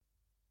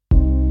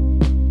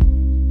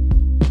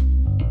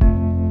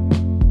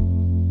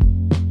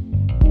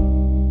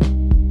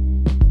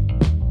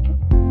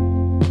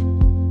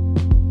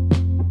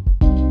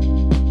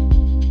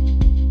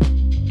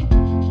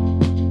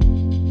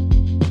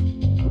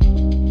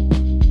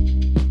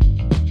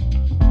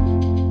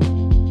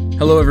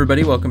Hello,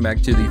 everybody. Welcome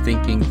back to the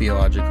Thinking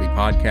Theologically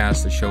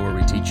podcast, the show where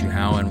we teach you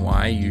how and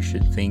why you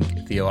should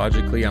think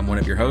theologically. I'm one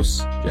of your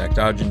hosts, Jack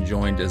Dodgen,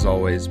 joined as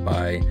always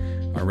by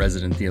our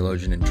resident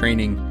theologian in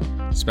training,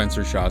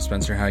 Spencer Shaw.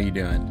 Spencer, how you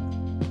doing?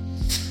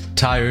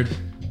 Tired,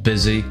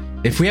 busy.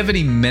 If we have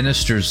any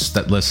ministers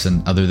that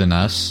listen other than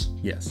us,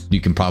 yes,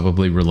 you can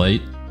probably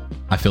relate.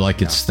 I feel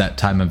like it's that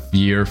time of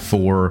year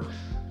for,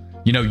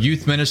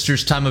 youth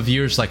ministers' time of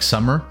year is like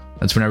summer.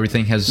 That's when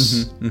everything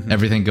has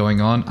everything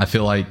going on. I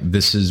feel like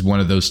this is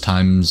one of those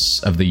times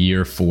of the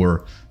year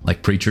for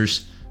like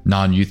preachers,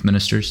 non-youth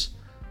ministers.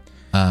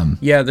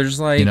 There's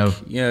like,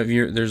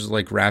 there's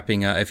like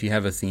wrapping up. If you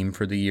have a theme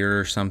for the year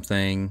or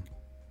something,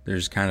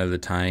 there's kind of the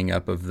tying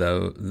up of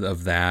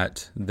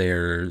that.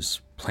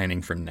 There's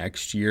planning for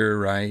next year,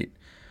 right?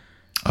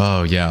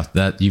 Oh yeah,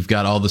 that you've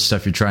got all the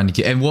stuff you're trying to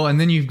get,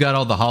 and then you've got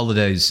all the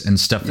holidays and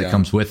stuff that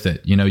comes with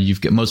it. You've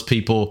got most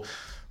people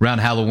around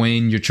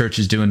Halloween. Your church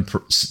is doing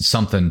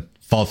something,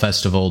 fall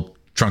festival,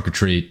 trunk or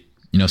treat,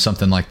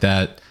 something like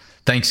that.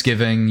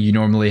 Thanksgiving, you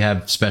normally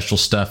have special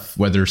stuff,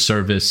 whether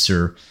service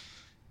or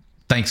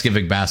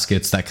Thanksgiving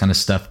baskets, that kind of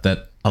stuff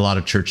that a lot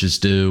of churches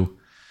do.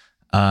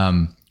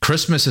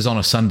 Christmas is on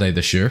a Sunday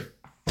this year.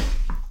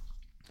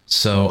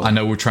 So I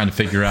know we're trying to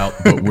figure out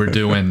what we're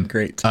doing.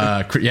 Great.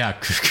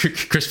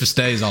 Christmas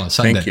Day is on a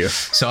Sunday. Thank you.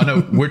 So I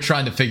know we're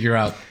trying to figure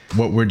out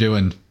what we're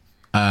doing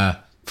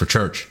for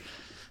church,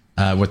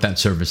 what that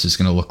service is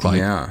going to look like.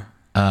 Yeah.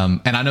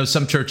 And I know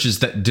some churches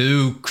that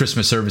do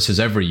Christmas services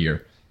every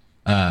year.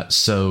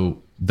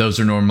 So those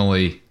are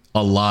normally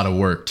a lot of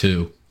work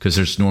too, because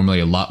there's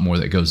normally a lot more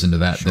that goes into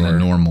that than a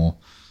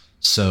normal.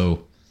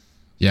 So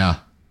yeah,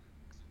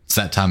 it's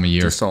that time of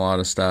year. Just a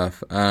lot of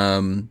stuff.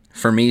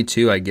 For me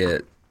too,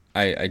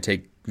 I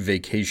take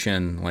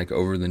vacation like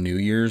over the New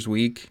Year's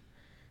week.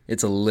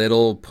 It's a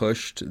little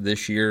pushed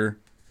this year,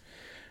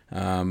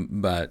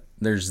 but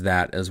there's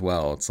that as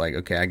well. It's like,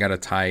 okay, I got to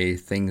tie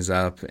things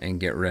up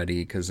and get ready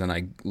because then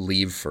I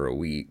leave for a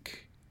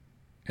week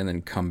and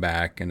then come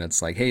back and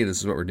it's like, hey, this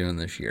is what we're doing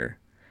this year,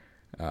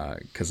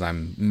 because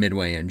I'm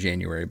midway in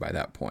January by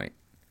that point.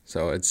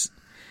 So it's,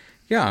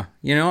 I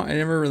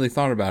never really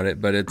thought about it,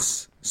 but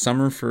it's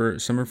summer for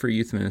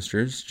youth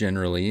ministers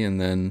generally,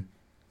 and then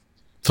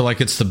feel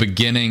like it's the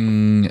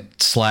beginning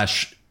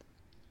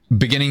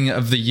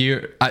of the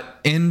year,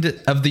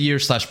 end of the year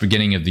 /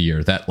 beginning of the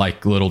year, that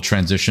like little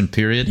transition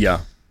period. Yeah.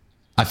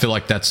 I feel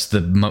like that's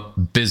the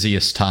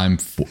busiest time,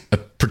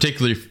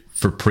 particularly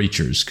for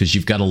preachers, because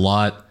you've got a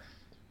lot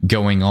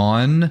going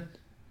on,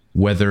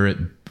 whether it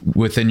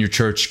within your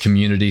church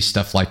community,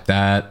 stuff like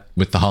that,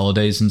 with the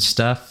holidays and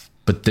stuff.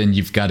 But then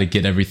you've got to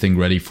get everything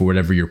ready for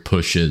whatever your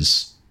push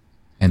is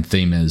and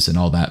theme is and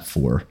all that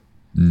for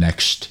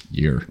next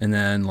year. And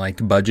then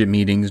like budget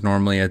meetings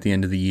normally at the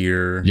end of the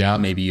year. Yeah.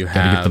 Maybe you have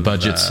got to get the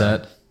budget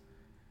set.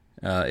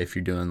 If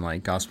you're doing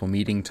like gospel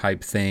meeting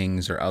type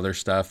things or other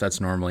stuff,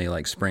 that's normally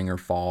like spring or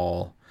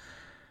fall,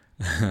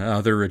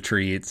 other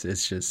retreats.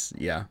 It's just,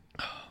 yeah.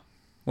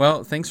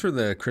 Well, thanks for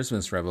the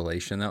Christmas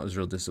revelation. That was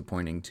real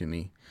disappointing to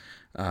me.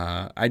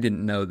 I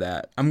didn't know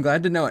that. I'm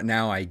glad to know it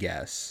now, I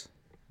guess,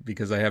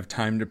 because I have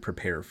time to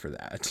prepare for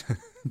that.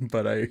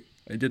 But I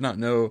did not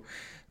know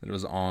that it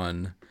was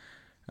on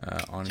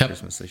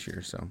Christmas this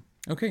year. So,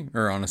 okay.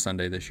 Or on a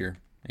Sunday this year.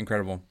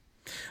 Incredible.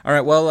 All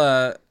right.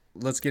 Well,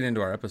 let's get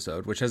into our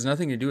episode, which has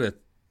nothing to do with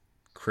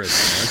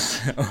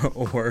Christmas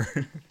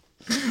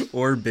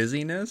or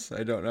busyness.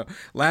 I don't know.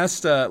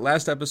 Last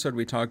episode,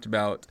 we talked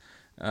about,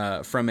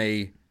 from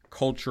a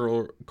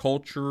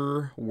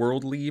culture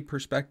worldly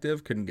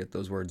perspective, couldn't get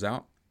those words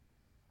out,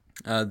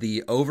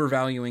 the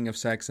overvaluing of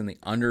sex and the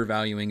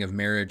undervaluing of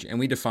marriage. And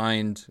we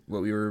defined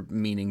what we were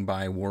meaning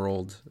by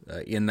world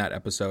in that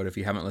episode. If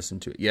you haven't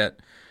listened to it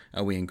yet,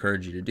 we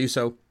encourage you to do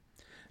so.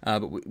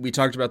 But we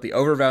talked about the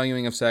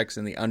overvaluing of sex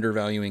and the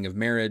undervaluing of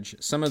marriage,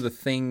 some of the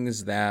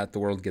things that the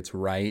world gets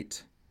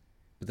right,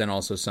 but then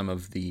also some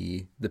of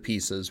the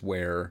pieces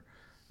where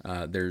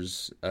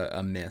there's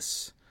a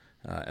miss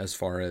as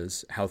far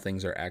as how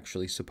things are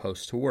actually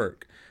supposed to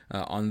work.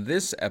 On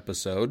this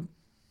episode,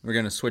 we're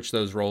going to switch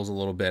those roles a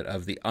little bit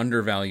of the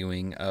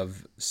undervaluing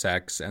of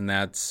sex, and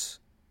that's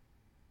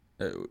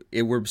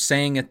we're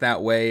saying it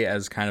that way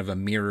as kind of a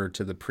mirror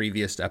to the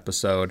previous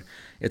episode.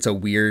 It's a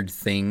weird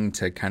thing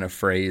to kind of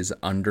phrase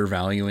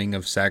undervaluing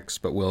of sex,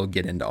 but we'll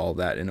get into all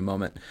that in a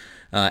moment.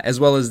 As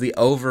well as the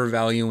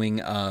overvaluing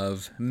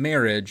of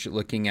marriage,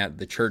 looking at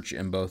the church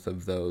in both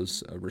of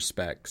those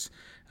respects,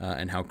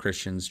 and how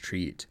Christians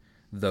treat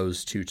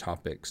those two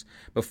topics.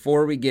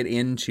 Before we get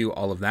into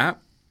all of that,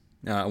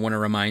 I want to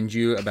remind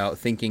you about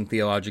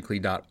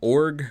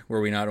thinkingtheologically.org,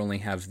 where we not only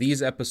have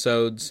these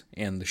episodes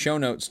and the show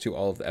notes to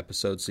all of the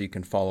episodes so you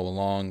can follow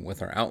along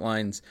with our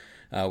outlines.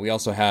 We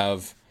also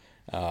have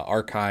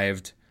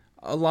archived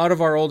a lot of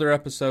our older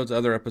episodes.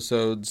 Other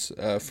episodes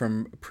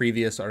from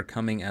previous are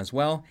coming as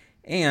well,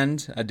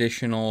 and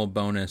additional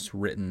bonus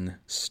written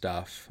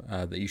stuff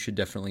that you should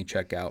definitely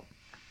check out.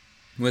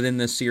 Within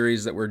this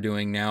series that we're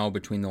doing now,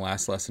 between the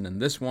last lesson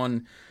and this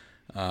one,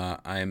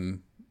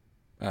 I'm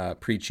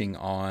preaching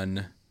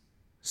on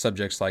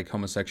subjects like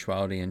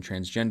homosexuality and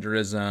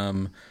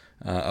transgenderism,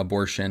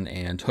 abortion,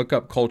 and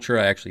hookup culture.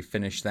 I actually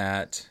finished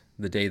that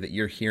the day that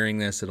you're hearing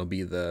this. It'll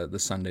be the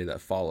Sunday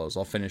that follows.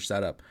 I'll finish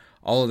that up.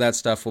 All of that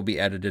stuff will be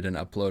edited and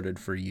uploaded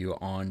for you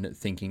on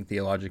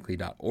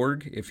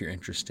thinkingtheologically.org if you're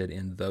interested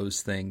in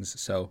those things.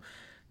 So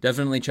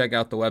definitely check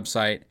out the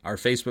website. Our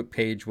Facebook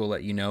page will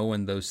let you know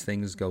when those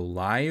things go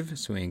live.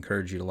 So we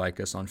encourage you to like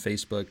us on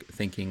Facebook,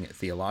 Thinking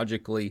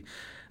Theologically.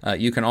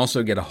 You can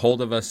also get a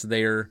hold of us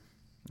there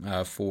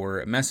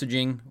for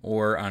messaging,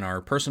 or on our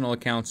personal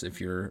accounts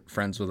if you're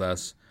friends with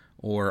us,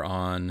 or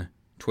on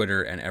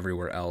Twitter and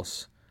everywhere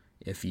else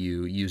if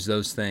you use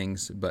those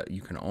things. But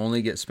you can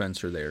only get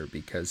Spencer there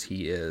because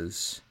he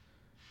is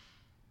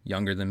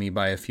younger than me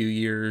by a few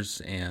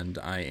years, and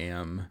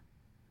I'm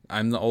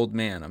the old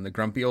man. I'm the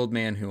grumpy old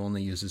man who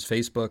only uses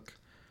Facebook.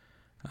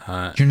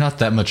 You're not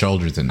that much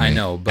older than me. I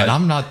know, but and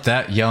I'm not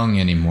that young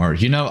anymore.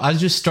 You know, I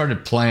just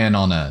started playing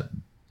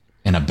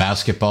in a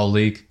basketball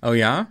league. Oh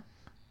yeah?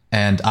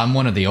 And I'm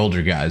one of the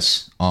older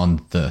guys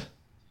on the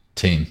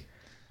team.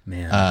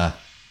 Man.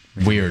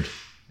 Weird.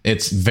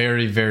 It's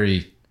very,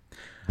 very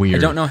weird. I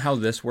don't know how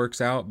this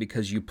works out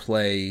because I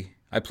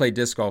play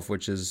disc golf,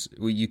 which is,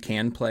 you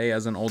can play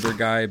as an older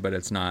guy, but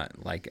it's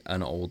not like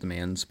an old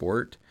man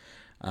sport.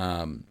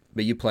 But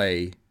you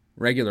play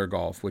regular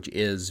golf, which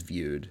is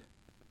viewed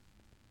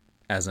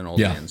as an old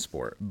man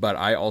sport. But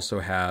I also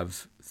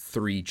have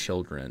 3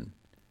 children,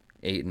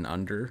 8 and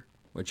under,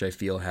 which I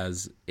feel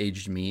has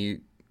aged me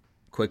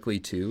quickly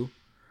too.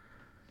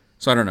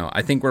 So I don't know.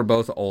 I think we're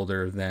both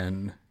older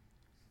than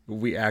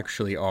we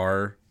actually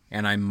are,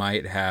 and I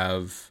might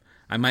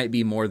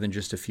be more than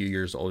just a few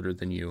years older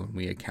than you, and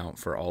we account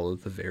for all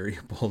of the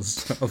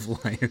variables of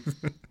life.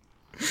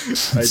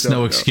 It's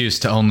no excuse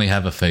to only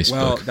have a Facebook.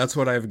 Well, that's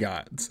what I've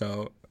got.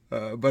 So,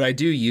 but I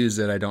do use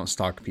it. I don't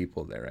stalk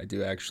people there. I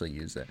do actually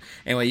use it.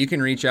 Anyway, you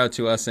can reach out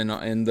to us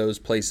in those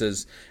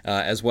places,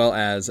 as well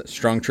as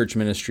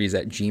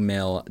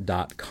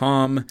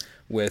strongchurchministries@gmail.com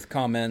with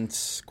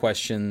comments,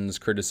 questions,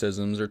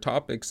 criticisms, or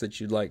topics that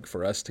you'd like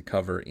for us to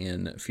cover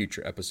in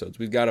future episodes.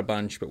 We've got a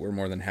bunch, but we're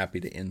more than happy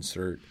to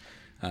insert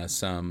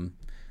some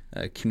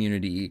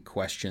community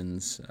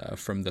questions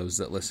from those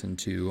that listen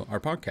to our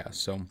podcast.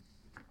 So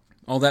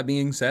all that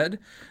being said,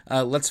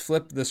 let's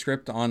flip the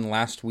script on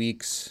last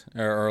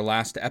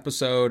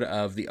episode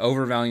of the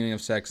overvaluing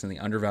of sex and the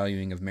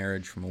undervaluing of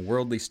marriage from a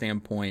worldly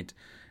standpoint,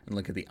 and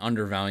look at the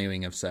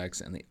undervaluing of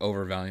sex and the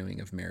overvaluing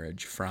of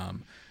marriage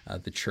from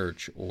the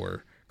church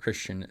or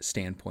Christian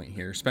standpoint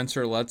here.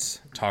 Spencer,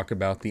 let's talk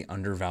about the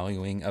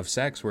undervaluing of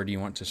sex. Where do you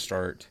want to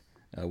start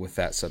with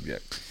that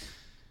subject?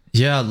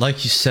 Yeah,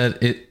 like you said,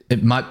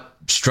 it might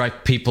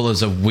strike people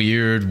as a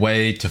weird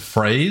way to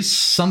phrase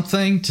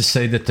something, to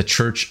say that the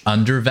church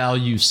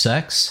undervalues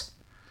sex.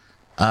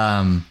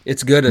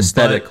 It's good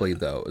aesthetically,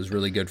 though. It's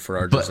really good for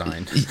our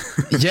design.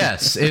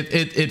 Yes,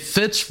 it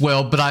fits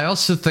well, but I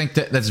also think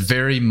that that's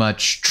very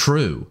much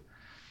true.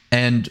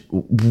 And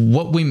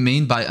what we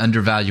mean by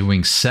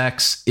undervaluing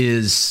sex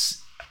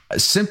is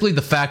simply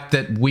the fact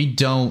that we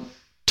don't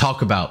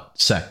talk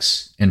about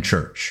sex in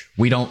church.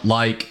 We don't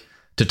like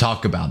to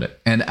talk about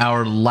it. And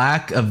our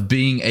lack of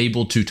being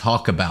able to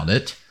talk about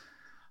it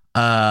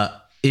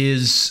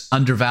is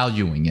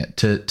undervaluing it.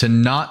 To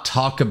not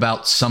talk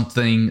about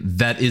something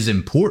that is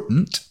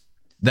important,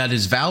 that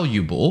is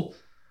valuable,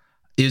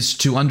 is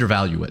to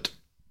undervalue it,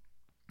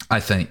 I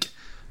think.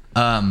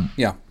 I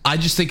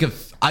just think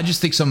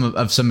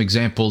some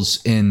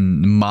examples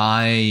in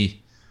my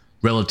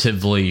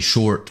relatively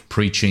short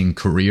preaching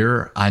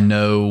career. I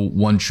know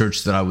one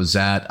church that I was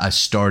at,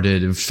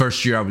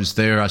 first year I was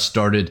there, I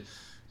started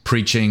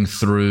preaching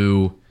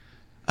through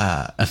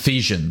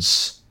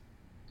Ephesians,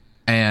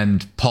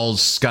 and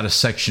Paul's got a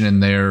section in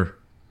there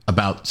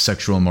about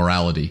sexual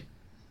immorality.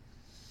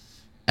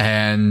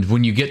 And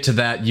when you get to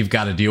that, you've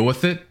got to deal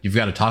with it. You've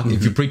got to talk.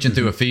 If you're preaching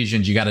through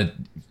Ephesians, you got to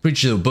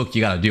preach through the book.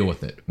 You got to deal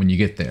with it when you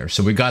get there.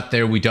 So we got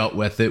there, we dealt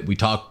with it, we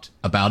talked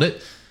about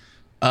it.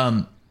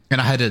 And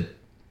I had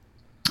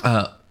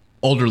a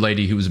older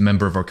lady who was a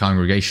member of our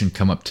congregation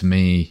come up to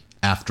me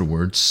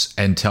afterwards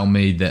and tell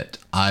me that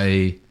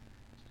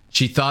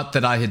she thought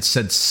that I had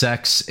said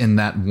sex in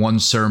that one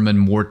sermon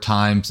more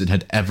times than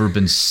had ever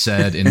been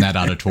said in that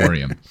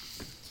auditorium.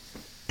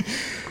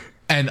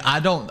 And I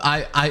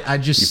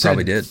just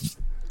probably did.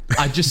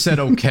 I just said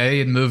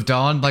okay and moved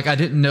on. Like, I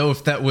didn't know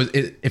if that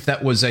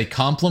was a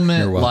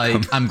compliment.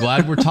 Like, I'm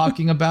glad we're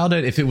talking about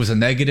it. If it was a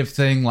negative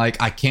thing,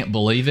 like, I can't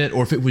believe it,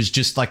 or if it was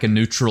just like a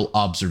neutral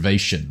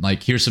observation.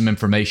 Like, here's some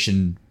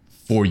information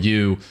for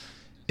you.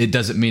 It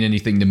doesn't mean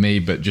anything to me,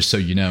 but just so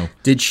you know.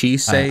 Did she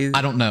say?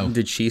 I don't know.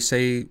 Did she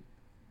say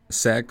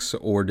sex,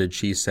 or did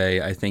she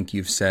say, "I think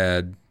you've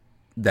said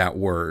that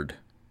word"?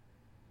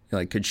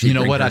 Like, could she? You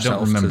know what? I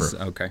don't remember.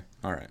 Okay,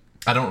 all right.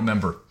 I don't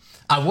remember.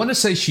 I want to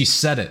say she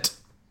said it.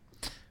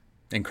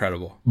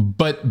 Incredible.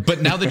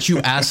 But now that you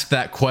asked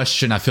that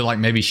question, I feel like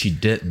maybe she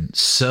didn't.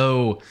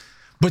 So,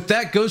 but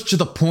that goes to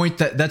the point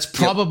that that's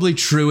probably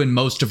true in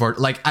most of our,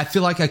 like, I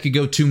feel like I could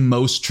go to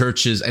most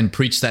churches and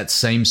preach that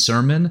same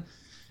sermon,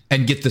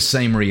 and get the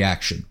same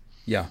reaction.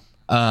 Yeah.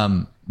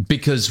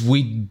 Because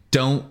we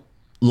don't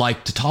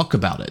like to talk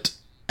about it.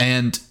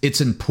 And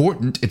it's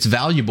important, it's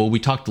valuable. We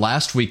talked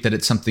last week that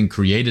it's something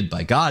created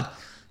by God.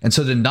 And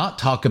so to not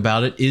talk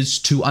about it is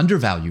to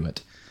undervalue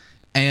it.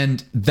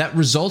 And that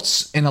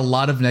results in a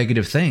lot of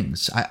negative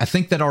things. I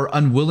think that our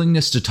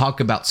unwillingness to talk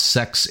about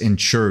sex in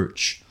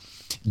church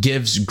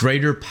gives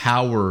greater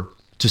power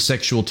to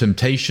sexual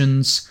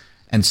temptations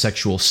and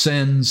sexual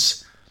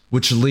sins,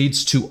 which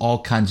leads to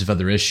all kinds of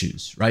other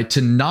issues, right?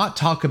 To not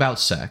talk about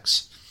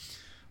sex,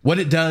 what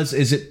it does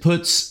is it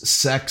puts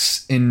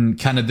sex in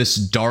kind of this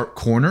dark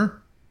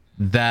corner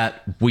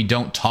that we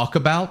don't talk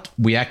about.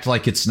 We act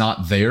like it's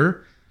not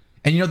there.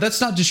 And,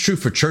 that's not just true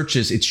for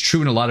churches. It's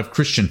true in a lot of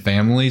Christian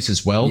families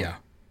as well. Yeah.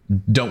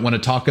 Don't want to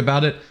talk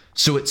about it.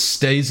 So it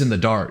stays in the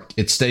dark.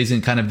 It stays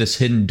in kind of this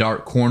hidden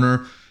dark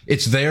corner.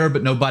 It's there,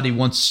 but nobody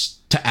wants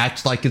to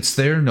act like it's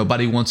there.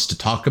 Nobody wants to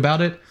talk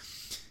about it.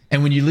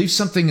 And when you leave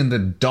something in the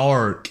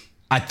dark,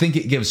 I think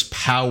it gives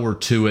power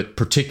to it,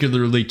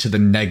 particularly to the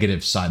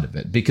negative side of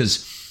it,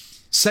 because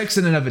sex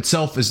in and of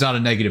itself is not a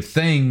negative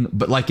thing,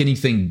 but like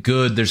anything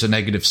good, there's a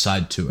negative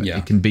side to it. Yeah.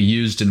 It can be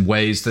used in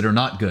ways that are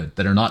not good,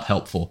 that are not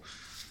helpful.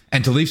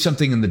 And to leave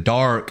something in the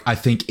dark, I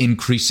think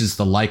increases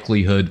the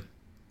likelihood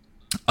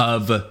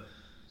of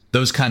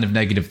those kind of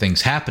negative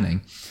things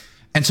happening.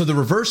 And so the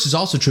reverse is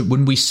also true.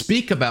 When we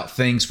speak about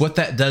things, what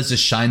that does is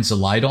shines a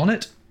light on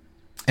it.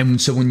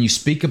 And so when you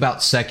speak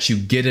about sex, you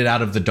get it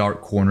out of the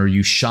dark corner,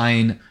 you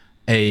shine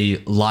a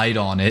light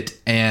on it,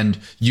 and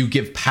you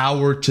give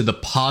power to the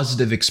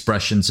positive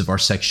expressions of our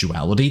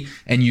sexuality,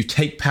 and you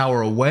take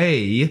power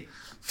away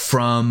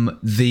from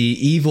the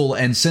evil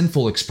and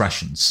sinful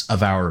expressions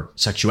of our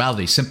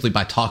sexuality simply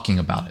by talking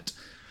about it.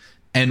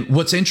 And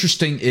what's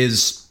interesting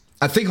is,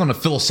 I think on a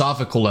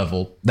philosophical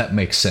level, that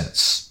makes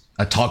sense.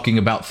 Talking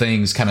about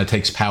things kind of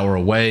takes power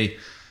away.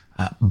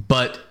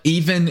 But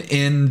even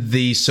in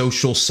the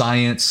social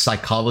science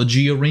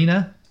psychology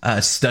arena,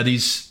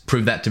 studies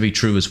prove that to be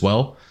true as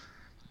well.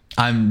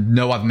 I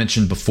know I've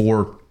mentioned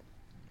before,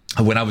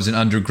 when I was an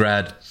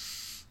undergrad,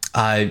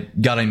 I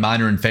got a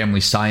minor in family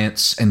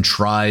science and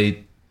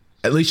tried,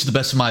 at least to the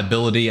best of my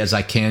ability as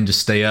I can, to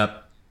stay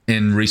up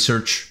in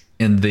research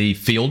in the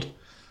field,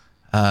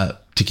 to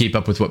keep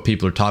up with what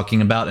people are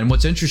talking about. And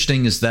what's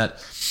interesting is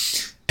that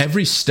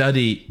every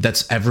study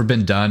that's ever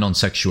been done on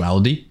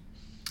sexuality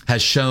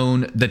has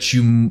shown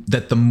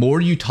that the more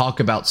you talk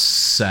about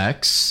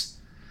sex,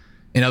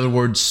 in other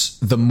words,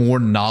 the more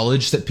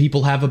knowledge that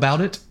people have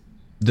about it,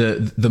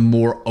 the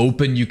more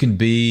open you can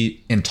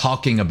be in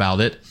talking about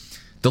it,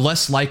 the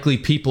less likely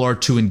people are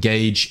to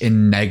engage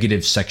in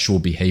negative sexual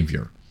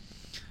behavior.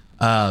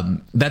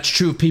 That's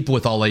true of people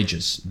with all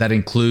ages. That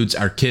includes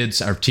our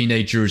kids, our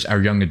teenagers,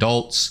 our young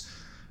adults.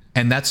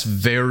 And that's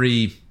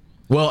very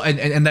well,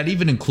 and that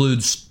even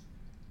includes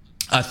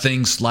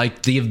things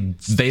like the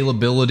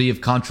availability of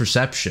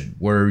contraception,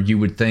 where you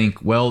would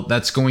think, well,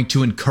 that's going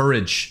to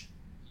encourage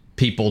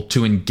people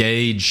to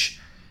engage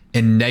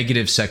in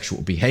negative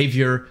sexual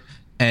behavior.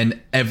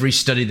 And every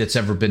study that's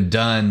ever been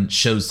done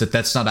shows that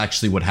that's not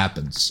actually what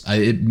happens.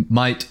 It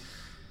might,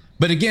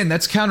 but again,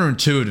 that's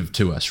counterintuitive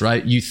to us,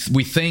 right?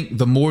 We think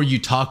the more you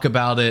talk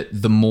about it,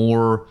 the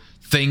more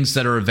things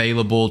that are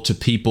available to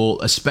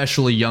people,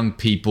 especially young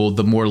people,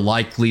 the more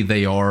likely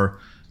they are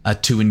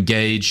to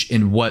engage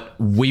in what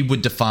we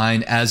would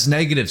define as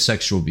negative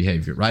sexual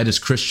behavior, right? As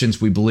Christians,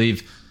 we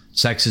believe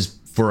sex is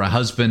for a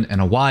husband and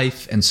a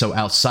wife. And so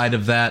outside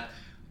of that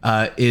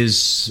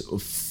is,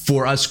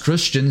 for us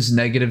Christians,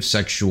 negative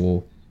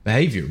sexual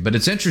behavior. But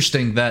it's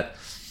interesting that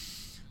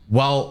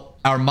while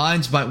our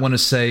minds might want to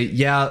say,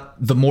 yeah,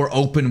 the more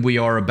open we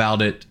are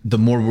about it, the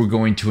more we're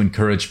going to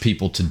encourage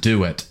people to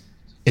do it.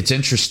 It's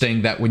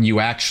interesting that when you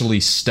actually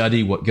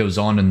study what goes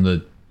on in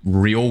the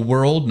real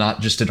world,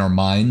 not just in our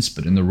minds,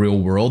 but in the real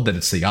world, that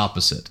it's the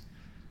opposite.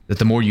 That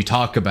the more you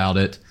talk about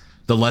it,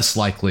 the less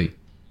likely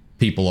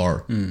people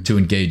are to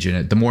engage in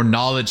it. The more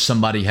knowledge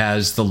somebody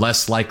has, the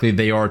less likely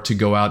they are to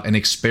go out and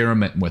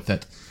experiment with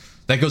it.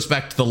 That goes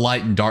back to the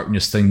light and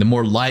darkness thing. The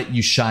more light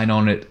you shine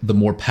on it, the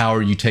more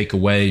power you take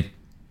away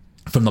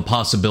from the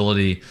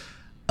possibility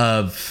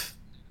of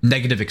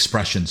negative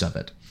expressions of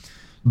it.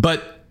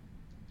 But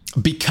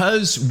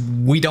because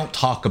we don't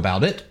talk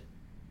about it,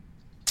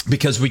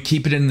 because we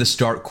keep it in this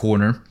dark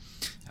corner,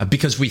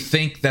 because we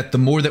think that the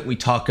more that we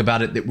talk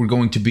about it, that we're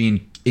going to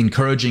be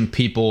encouraging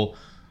people,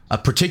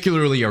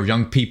 particularly our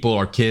young people,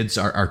 our kids,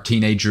 our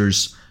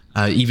teenagers,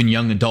 even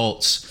young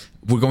adults,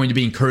 we're going to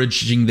be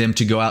encouraging them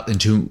to go out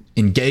and to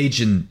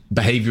engage in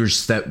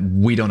behaviors that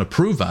we don't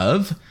approve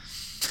of.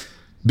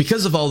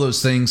 Because of all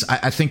those things,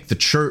 I think the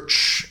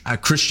church,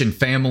 Christian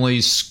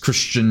families,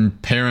 Christian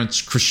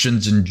parents,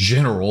 Christians in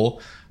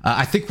general,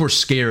 I think we're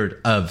scared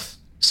of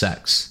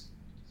sex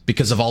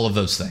because of all of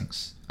those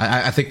things.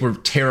 I think we're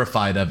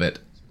terrified of it,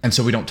 and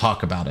so we don't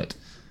talk about it.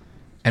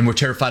 And we're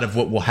terrified of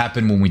what will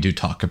happen when we do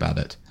talk about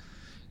it.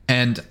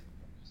 And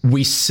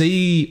we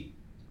see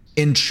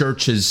in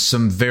churches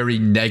some very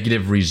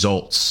negative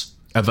results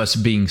of us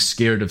being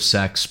scared of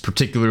sex,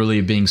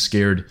 particularly being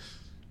scared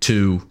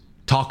to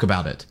talk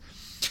about it.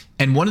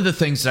 And one of the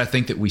things that I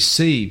think that we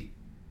see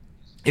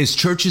is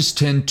churches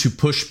tend to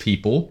push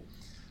people.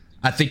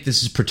 I think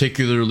this is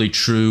particularly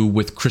true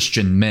with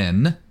Christian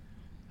men.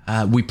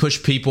 We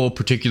push people,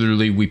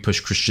 particularly we push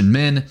Christian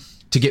men,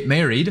 to get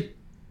married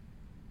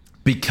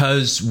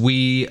because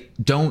we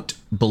don't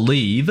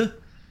believe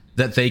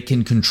that they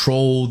can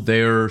control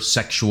their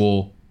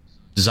sexual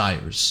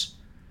desires.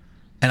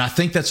 And I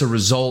think that's a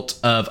result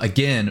of,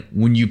 again,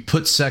 when you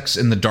put sex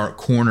in the dark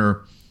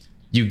corner,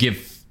 you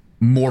give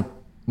more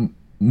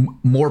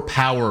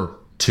power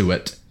to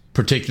it,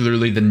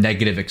 particularly the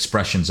negative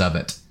expressions of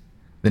it,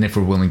 than if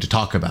we're willing to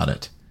talk about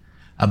it.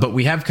 But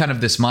we have kind of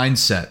this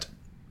mindset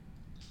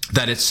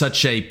that it's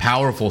such a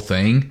powerful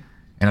thing,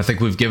 and I think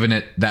we've given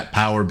it that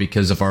power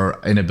because of our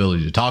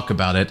inability to talk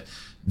about it,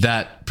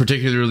 that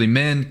particularly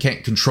men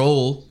can't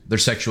control their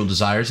sexual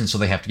desires, and so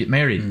they have to get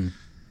married.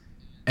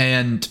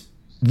 And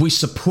we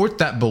support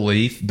that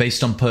belief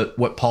based on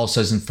what Paul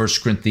says in 1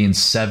 Corinthians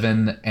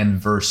 7 and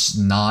verse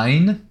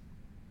 9.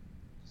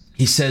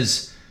 He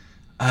says,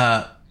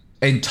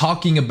 in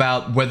talking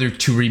about whether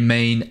to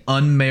remain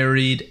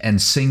unmarried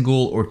and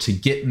single or to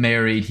get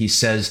married, he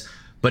says,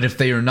 but if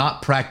they are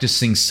not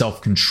practicing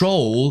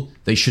self-control,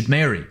 they should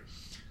marry.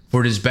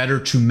 For it is better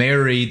to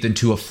marry than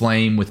to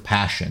aflame with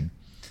passion.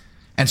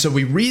 And so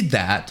we read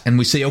that and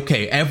we say,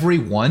 okay,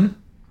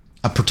 everyone,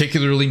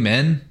 particularly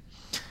men,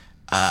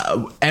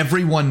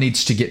 everyone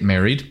needs to get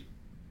married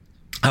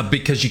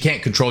because you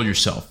can't control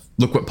yourself.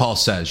 Look what Paul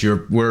says.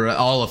 We're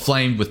all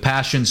aflamed with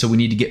passion, so we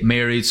need to get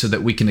married so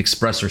that we can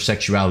express our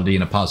sexuality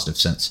in a positive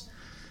sense.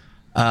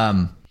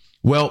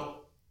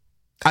 Well,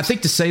 I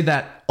think to say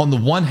that, on the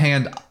one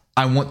hand,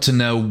 I want to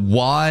know,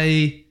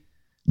 why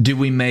do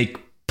we make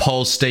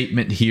Paul's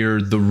statement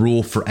here the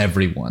rule for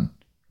everyone,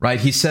 right?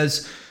 He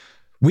says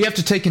we have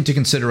to take into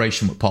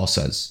consideration what Paul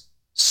says.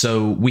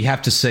 So we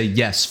have to say,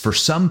 yes, for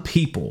some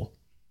people,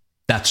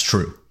 that's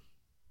true.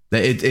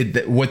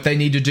 What they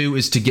need to do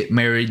is to get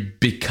married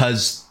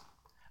because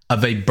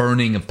of a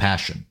burning of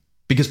passion,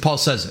 because Paul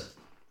says it,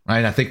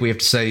 right? I think we have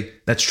to say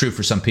that's true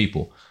for some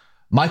people.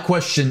 My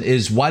question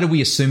is, why do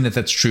we assume that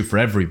that's true for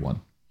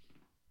everyone?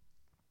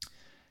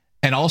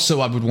 And also,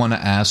 I would want to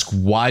ask,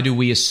 why do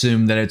we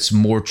assume that it's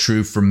more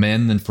true for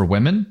men than for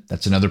women?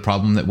 That's another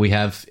problem that we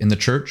have in the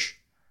church.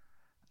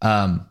 It's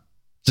a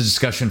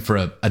discussion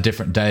for a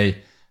different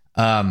day.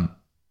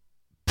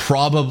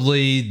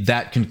 Probably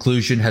that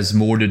conclusion has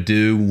more to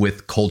do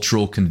with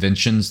cultural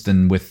conventions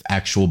than with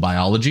actual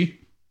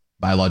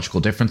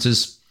biological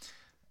differences.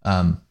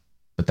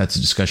 But that's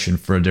a discussion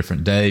for a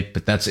different day.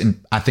 But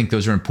I think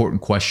those are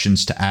important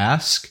questions to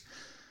ask.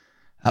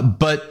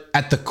 But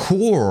at the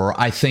core,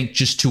 I think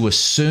just to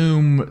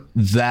assume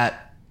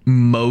that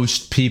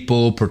most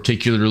people,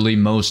 particularly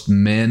most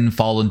men,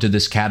 fall into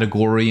this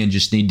category and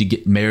just need to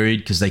get married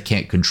because they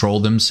can't control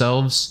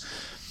themselves,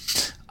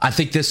 I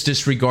think this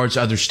disregards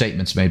other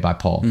statements made by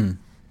Paul.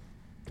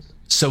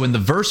 So in the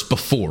verse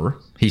before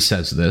he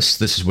says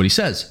this is what he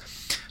says.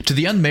 To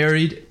the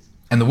unmarried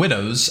and the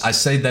widows, I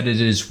say that it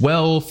is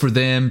well for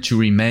them to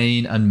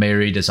remain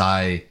unmarried as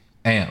I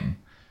am.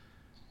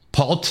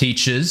 Paul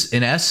teaches,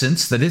 in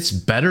essence, that it's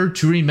better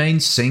to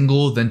remain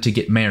single than to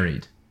get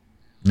married.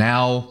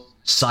 Now,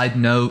 side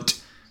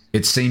note,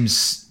 it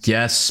seems,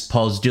 yes,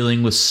 Paul's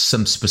dealing with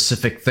some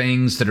specific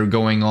things that are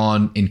going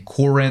on in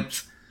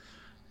Corinth.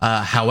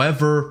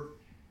 However,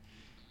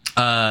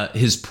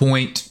 his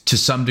point to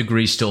some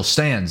degree still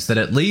stands, that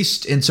at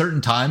least in certain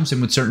times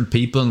and with certain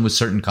people and with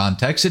certain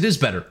contexts, it is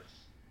better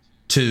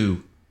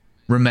to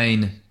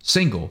remain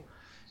single.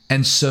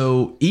 And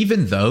so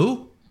even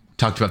though,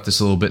 talked about this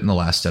a little bit in the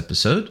last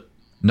episode,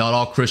 not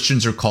all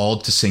Christians are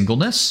called to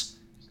singleness,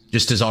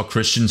 just as all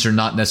Christians are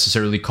not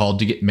necessarily called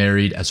to get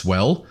married as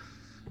well.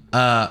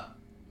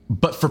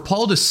 But for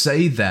Paul to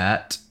say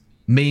that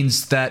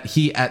means that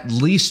he at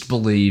least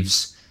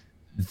believes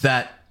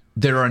that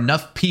there are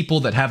enough people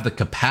that have the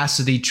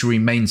capacity to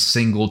remain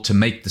single to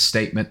make the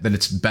statement that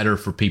it's better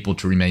for people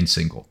to remain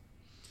single.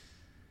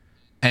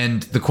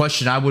 And the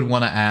question I would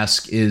want to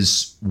ask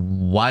is,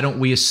 why don't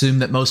we assume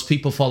that most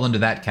people fall into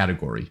that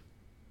category,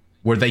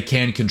 where they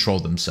can control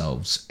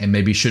themselves and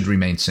maybe should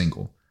remain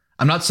single?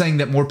 I'm not saying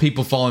that more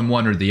people fall in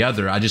one or the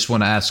other. I just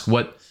want to ask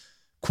what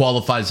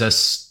qualifies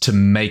us to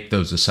make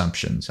those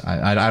assumptions.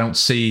 I don't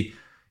see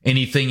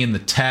anything in the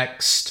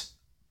text.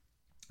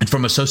 And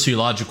from a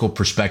sociological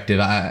perspective,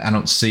 I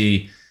don't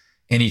see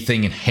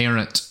anything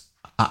inherent,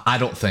 I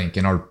don't think,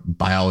 in our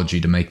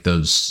biology to make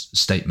those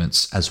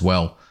statements as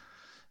well.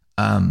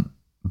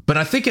 But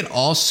I think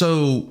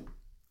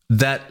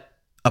that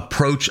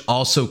approach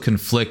also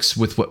conflicts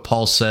with what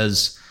Paul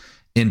says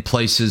in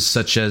places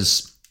such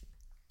as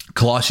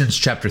Colossians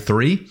chapter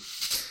 3.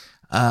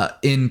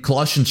 In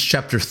Colossians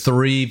chapter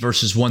 3,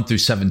 verses 1 through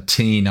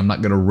 17, I'm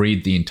not going to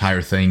read the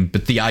entire thing,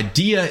 but the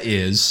idea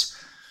is,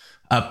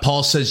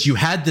 Paul says, you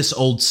had this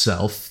old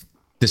self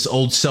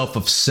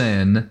of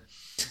sin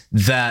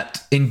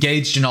that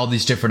engaged in all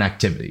these different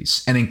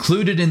activities. And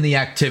included in the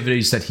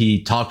activities that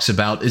he talks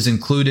about is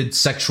included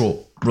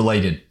sexual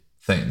related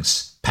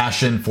things,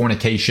 passion,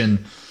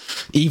 fornication,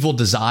 evil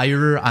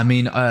desire. I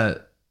mean,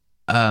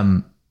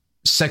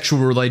 sexual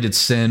related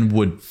sin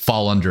would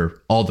fall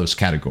under all those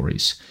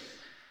categories.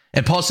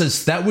 And Paul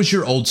says that was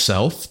your old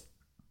self.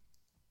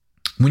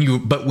 When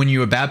you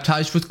were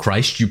baptized with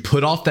Christ, you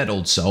put off that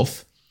old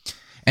self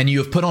and you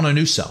have put on a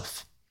new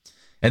self.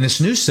 And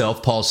this new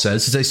self, Paul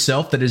says, is a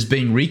self that is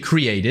being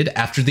recreated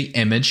after the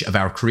image of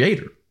our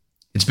Creator.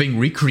 It's being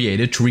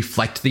recreated to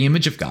reflect the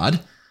image of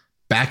God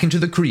back into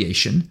the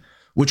creation,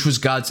 which was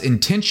God's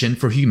intention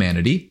for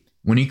humanity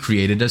when he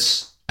created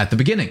us at the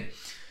beginning.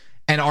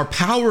 And our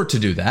power to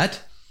do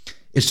that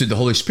is through the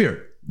Holy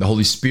Spirit. The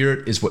Holy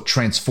Spirit is what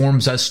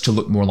transforms us to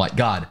look more like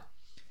God.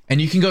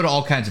 And you can go to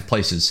all kinds of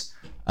places.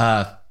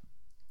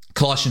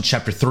 Colossians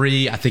chapter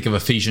 3, I think of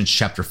Ephesians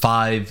chapter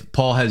 5.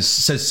 Paul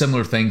says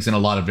similar things in a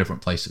lot of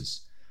different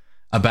places.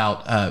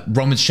 About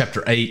Romans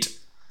chapter 8,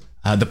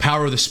 the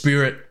power of the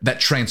Spirit that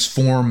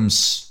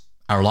transforms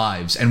our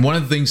lives. And one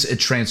of the things it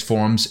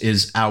transforms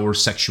is our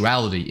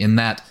sexuality, in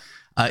that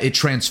it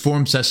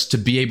transforms us to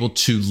be able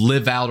to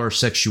live out our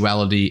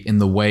sexuality in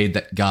the way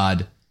that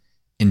God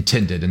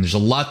intended. And there's a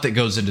lot that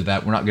goes into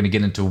that. We're not going to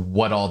get into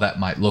what all that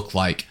might look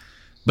like.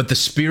 But the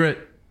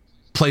Spirit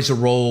plays a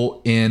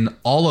role in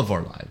all of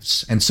our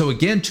lives. And so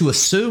again, to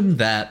assume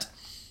that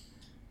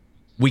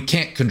we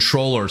can't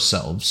control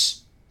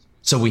ourselves,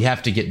 so we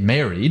have to get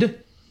married,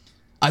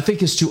 I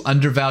think is to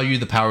undervalue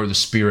the power of the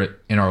Spirit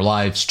in our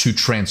lives to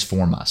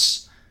transform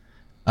us.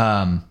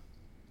 And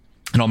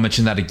I'll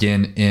mention that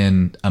again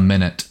in a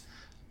minute.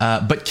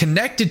 But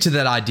connected to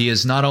that idea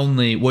is not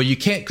only, well, you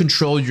can't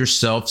control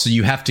yourself, so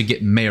you have to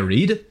get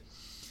married.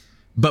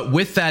 But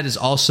with that is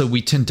also,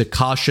 we tend to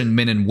caution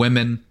men and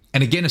women,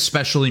 and again,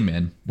 especially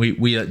men.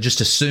 We just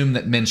assume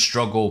that men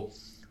struggle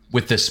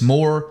with this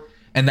more,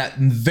 and that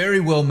very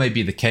well may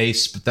be the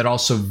case, but that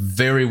also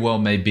very well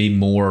may be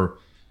more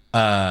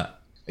a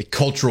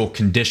cultural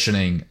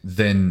conditioning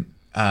than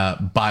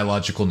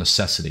biological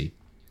necessity.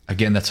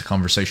 Again, that's a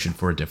conversation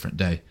for a different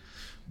day.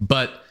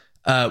 But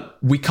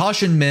we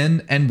caution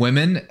men and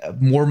women,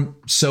 more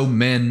so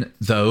men,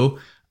 though,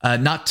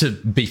 not to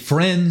be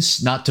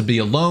friends, not to be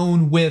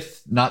alone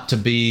with, not to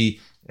be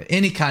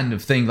any kind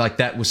of thing like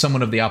that with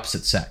someone of the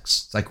opposite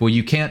sex. It's like, well,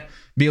 you can't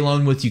be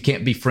alone with, you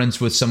can't be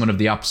friends with someone of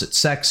the opposite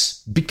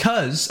sex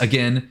because,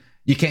 again,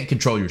 you can't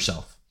control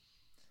yourself.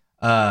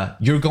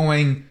 You're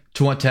going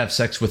to want to have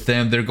sex with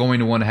them. They're going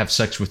to want to have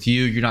sex with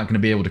you. You're not going to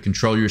be able to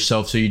control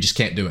yourself, so you just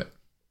can't do it.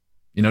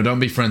 Don't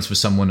be friends with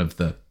someone of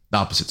the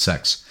opposite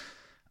sex.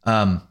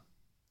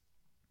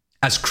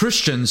 As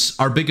Christians,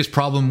 our biggest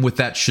problem with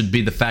that should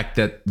be the fact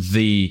that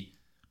the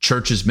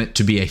church is meant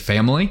to be a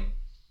family.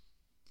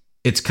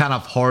 It's kind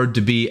of hard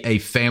to be a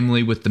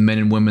family with the men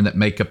and women that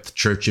make up the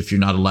church if you're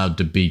not allowed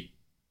to be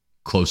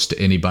close to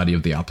anybody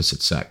of the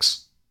opposite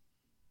sex.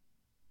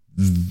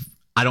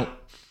 I don't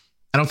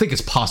think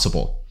it's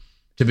possible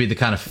to be the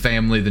kind of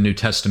family the New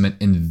Testament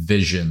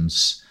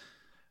envisions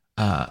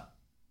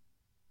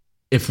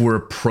if we're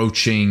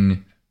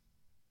approaching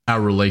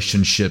our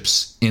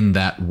relationships in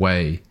that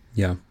way.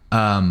 Yeah.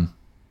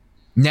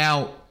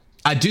 Now,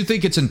 I do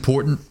think it's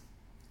important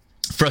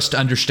for us to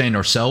understand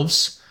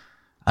ourselves,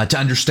 to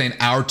understand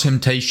our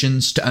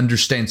temptations, to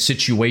understand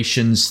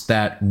situations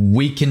that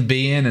we can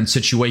be in and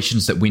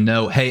situations that we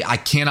know, hey, I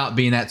cannot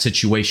be in that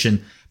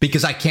situation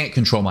because I can't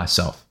control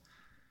myself.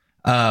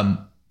 And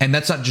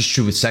that's not just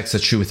true with sex,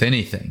 that's true with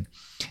anything.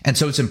 And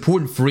so it's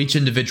important for each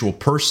individual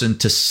person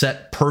to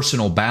set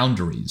personal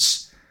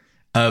boundaries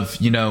of,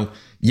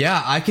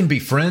 yeah, I can be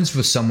friends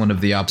with someone of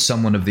the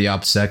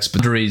opposite sex,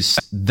 but boundaries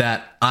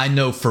that I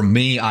know for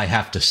me I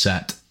have to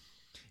set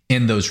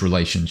in those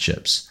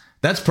relationships.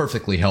 That's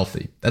perfectly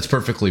healthy. That's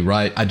perfectly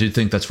right. I do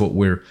think that's what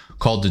we're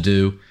called to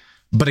do.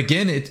 But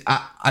again,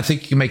 I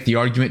think you can make the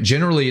argument,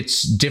 generally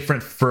it's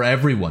different for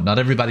everyone. Not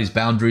everybody's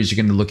boundaries are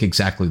going to look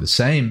exactly the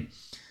same.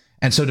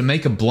 And so to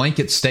make a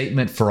blanket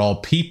statement for all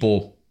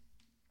people,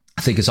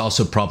 I think is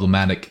also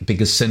problematic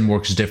because sin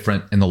works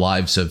different in the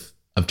lives of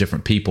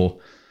different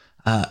people.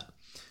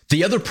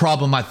 The other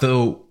problem,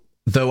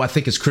 though I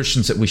think as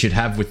Christians that we should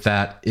have with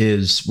that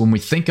is when we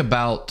think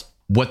about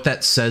what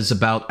that says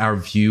about our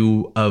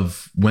view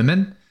of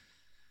women.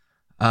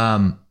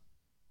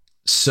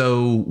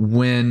 So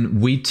when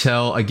we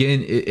tell,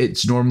 again,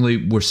 it's normally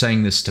we're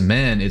saying this to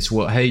men. It's,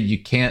 well, hey,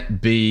 you can't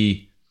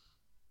be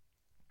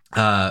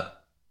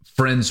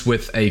friends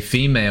with a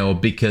female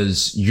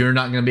because you're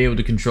not going to be able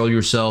to control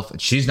yourself.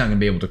 And she's not going to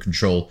be able to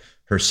control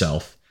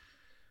herself.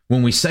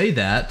 When we say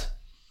that,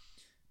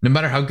 no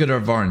matter how good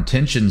of our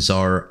intentions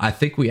are, I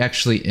think we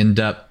actually end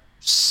up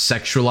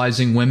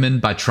sexualizing women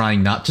by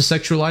trying not to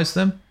sexualize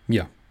them.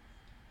 Yeah.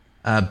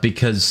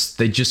 Because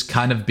they just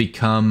kind of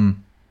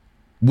become,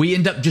 we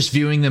end up just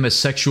viewing them as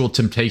sexual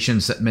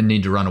temptations that men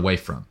need to run away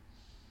from.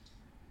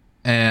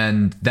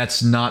 And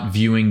that's not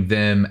viewing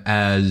them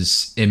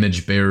as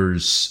image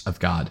bearers of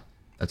God.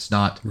 That's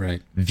not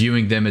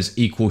viewing them as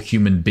equal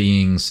human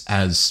beings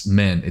as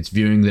men. It's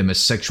viewing them as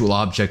sexual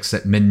objects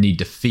that men need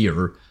to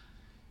fear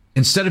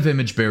instead of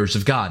image bearers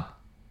of God.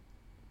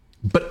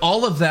 But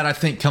all of that, I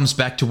think, comes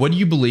back to, what do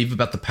you believe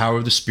about the power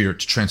of the Spirit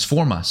to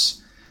transform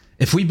us?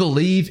 If we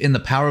believe in the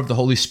power of the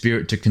Holy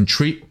Spirit to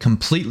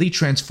completely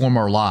transform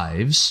our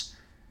lives,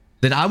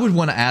 then I would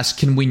want to ask,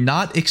 can we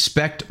not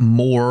expect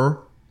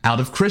more out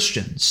of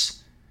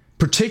Christians,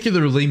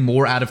 particularly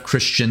more out of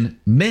Christian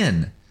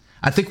men?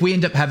 I think we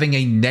end up having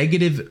a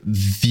negative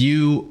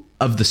view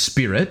of the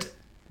Spirit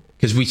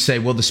because we say,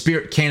 well, the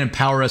Spirit can't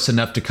empower us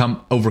enough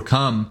to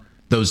overcome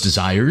those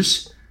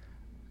desires.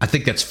 I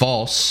think that's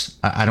false.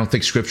 I don't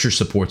think Scripture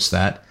supports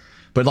that.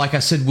 But like I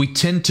said, we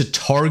tend to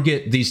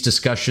target these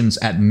discussions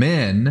at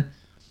men,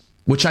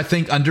 which I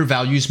think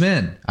undervalues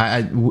men.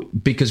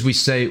 Because we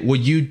say, well,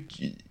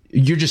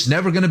 you're just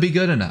never going to be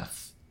good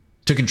enough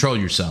to control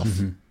yourself.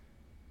 Mm-hmm.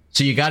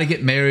 So you got to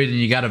get married and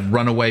you got to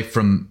run away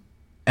from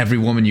every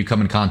woman you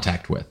come in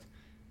contact with.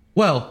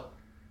 Well,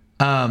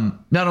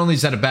 not only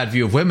is that a bad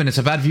view of women, it's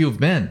a bad view of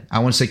men. I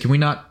want to say, can we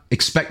not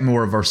expect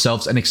more of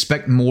ourselves and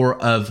expect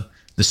more of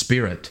the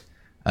Spirit?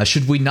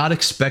 Should we not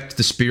expect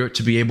the Spirit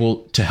to be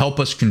able to help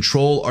us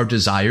control our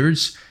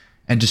desires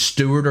and to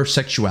steward our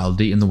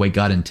sexuality in the way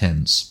God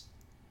intends?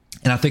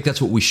 And I think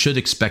that's what we should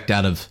expect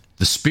out of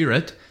the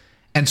Spirit.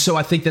 And so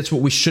I think that's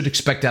what we should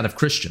expect out of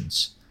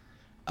Christians.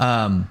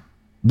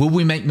 Will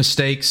we make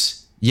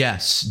mistakes?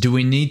 Yes. Do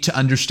we need to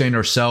understand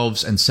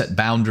ourselves and set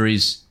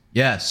boundaries?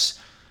 Yes.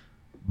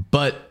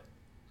 But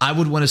I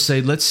would want to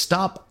say, let's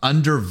stop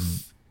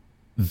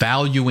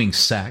undervaluing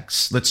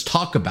sex. Let's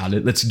talk about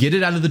it. Let's get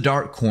it out of the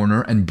dark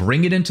corner and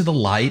bring it into the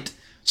light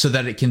so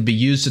that it can be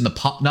used in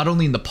not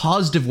only in the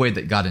positive way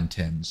that God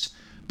intends,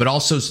 but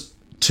also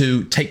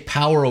to take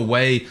power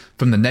away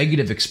from the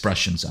negative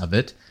expressions of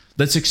it.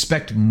 Let's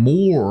expect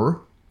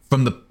more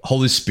from the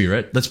Holy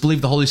Spirit. Let's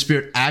believe the Holy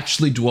Spirit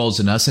actually dwells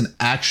in us and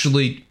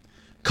actually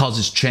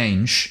causes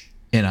change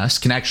in us,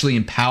 can actually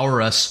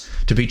empower us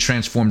to be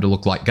transformed to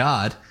look like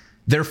God.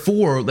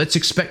 Therefore, let's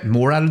expect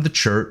more out of the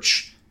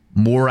church,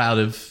 more out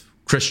of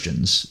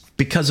Christians,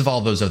 because of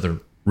all those other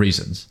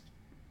reasons.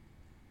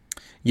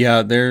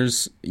 Yeah,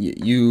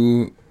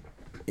 you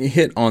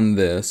hit on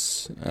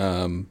this,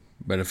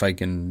 but if I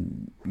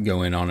can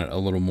go in on it a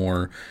little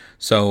more.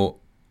 So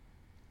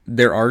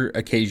there are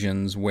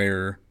occasions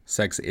where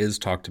sex is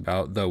talked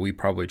about, though we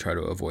probably try to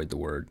avoid the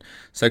word.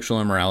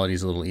 Sexual immorality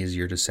is a little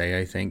easier to say,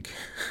 I think,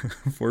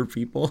 for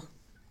people,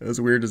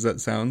 as weird as that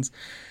sounds.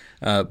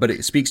 But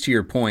it speaks to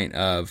your point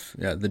of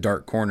the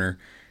dark corner.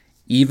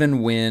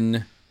 Even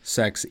when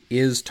sex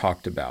is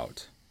talked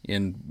about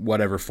in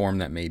whatever form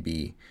that may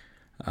be,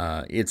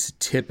 it's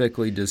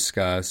typically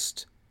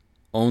discussed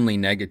only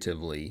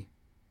negatively.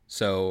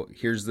 So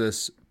here's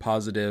this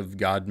positive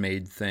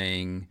God-made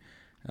thing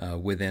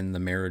within the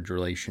marriage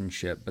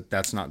relationship, but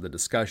that's not the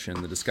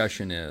discussion. The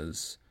discussion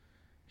is,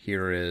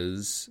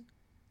 is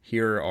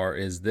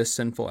this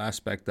sinful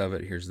aspect of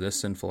it, here's this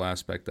sinful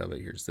aspect of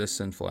it, here's this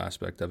sinful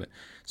aspect of it.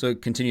 So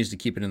it continues to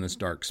keep it in this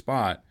dark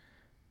spot.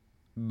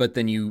 But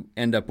then you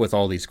end up with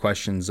all these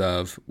questions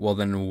of, well,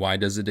 then why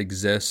does it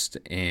exist?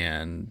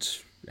 And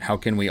how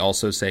can we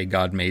also say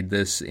God made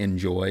this in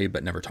joy,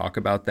 but never talk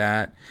about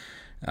that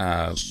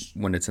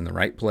when it's in the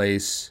right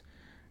place?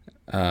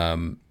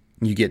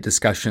 You get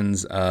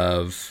discussions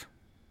of,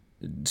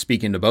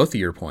 speaking to both of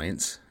your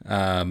points,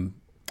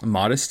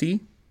 modesty,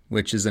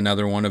 which is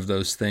another one of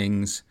those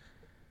things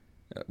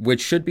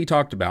which should be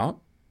talked about.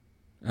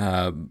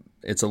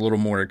 It's a little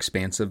more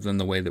expansive than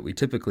the way that we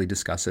typically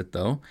discuss it,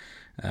 though,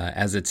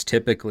 as it's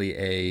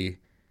typically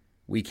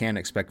we can't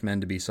expect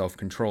men to be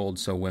self-controlled,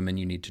 so women,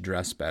 you need to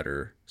dress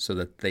better so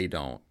that they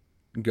don't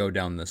go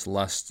down this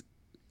lust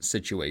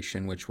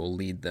situation, which will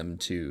lead them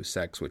to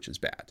sex, which is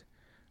bad.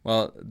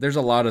 Well, there's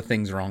a lot of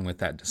things wrong with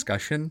that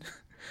discussion,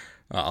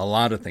 a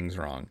lot of things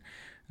wrong,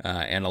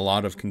 and a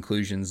lot of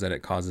conclusions that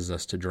it causes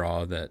us to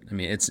draw that, I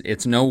mean,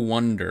 it's no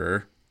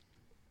wonder,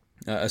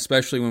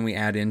 especially when we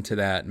add into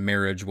that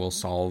marriage will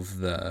solve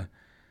the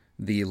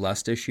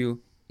lust issue.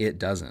 It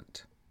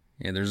doesn't.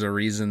 And there's a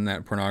reason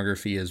that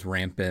pornography is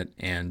rampant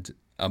and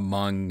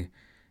among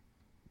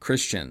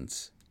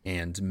Christians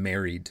and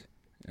married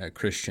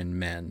Christian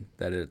men,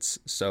 that it's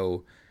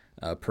so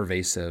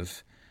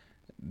pervasive,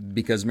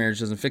 because marriage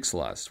doesn't fix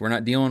lust. We're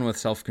not dealing with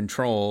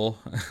self-control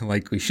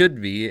like we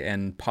should be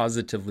and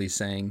positively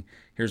saying,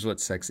 here's what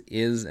sex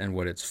is and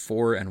what it's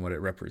for and what it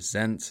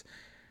represents.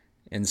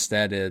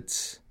 Instead,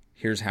 it's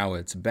here's how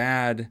it's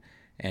bad,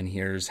 and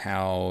here's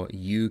how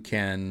you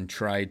can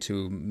try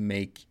to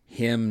make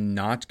him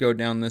not go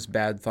down this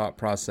bad thought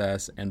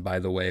process. And by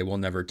the way, we'll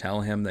never tell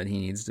him that he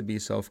needs to be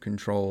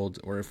self-controlled,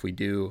 or if we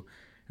do,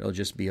 it'll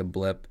just be a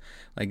blip.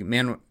 Like,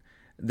 man,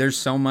 there's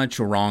so much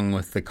wrong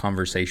with the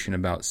conversation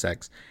about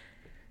sex.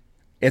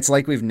 It's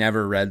like we've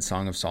never read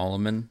Song of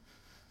Solomon.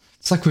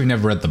 It's like we've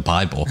never read the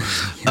Bible.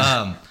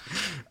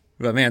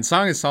 But man,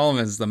 Song of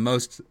Solomon is the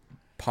most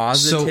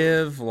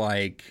positive,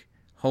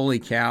 holy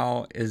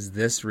cow, is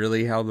this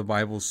really how the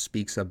Bible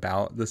speaks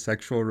about the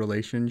sexual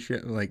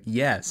relationship? Like,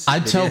 yes. I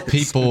tell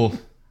people,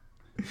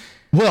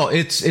 well,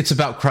 it's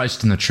about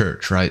Christ and the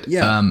church, right?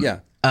 Yeah,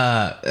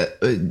 yeah.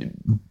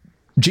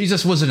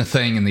 Jesus wasn't a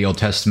thing in the Old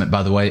Testament,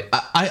 by the way.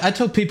 I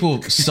tell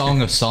people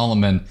Song of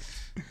Solomon.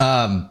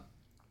 I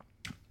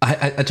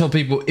tell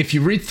people, if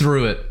you read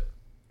through it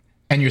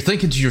and you're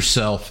thinking to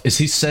yourself, is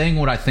he saying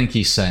what I think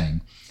he's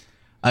saying?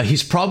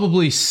 He's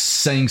probably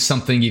saying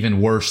something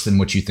even worse than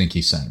what you think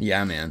he's saying.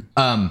 Yeah, man.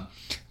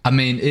 I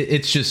mean,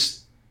 it's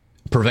just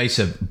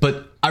pervasive.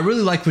 But I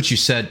really like what you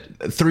said.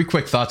 3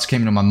 quick thoughts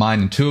came into my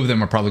mind, and 2 of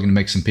them are probably going to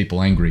make some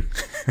people angry.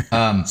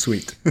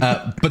 Sweet.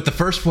 But the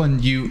first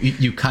one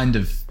you kind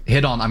of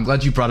hit on. I'm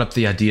glad you brought up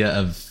the idea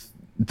of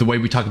the way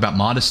we talk about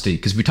modesty,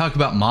 because we talk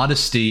about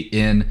modesty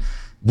in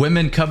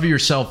women cover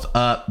yourself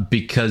up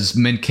because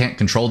men can't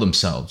control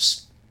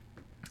themselves.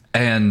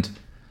 And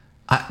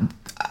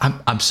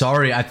I'm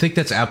sorry. I think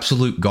that's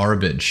absolute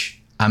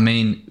garbage. I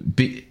mean,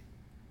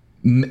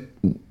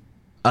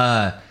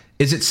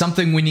 is it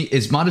something we need?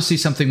 Is modesty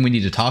something we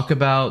need to talk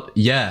about?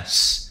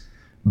 Yes,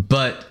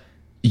 but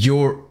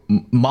your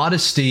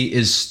modesty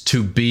is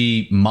to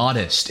be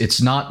modest.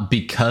 It's not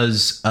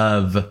because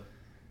of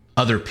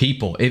other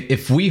people.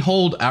 If we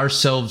hold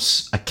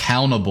ourselves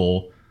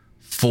accountable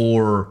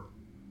for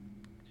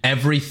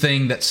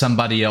everything that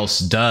somebody else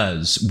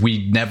does,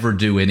 we never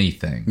do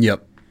anything.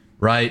 Yep.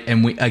 Right.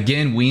 And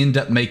we end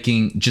up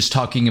just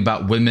talking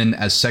about women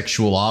as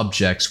sexual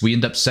objects. We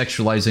end up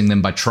sexualizing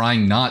them by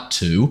trying not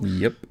to.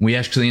 Yep. We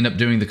actually end up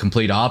doing the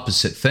complete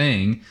opposite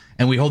thing.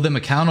 And we hold them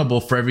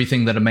accountable for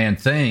everything that a man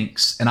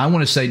thinks. And I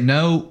want to say,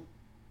 no,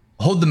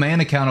 hold the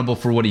man accountable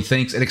for what he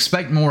thinks and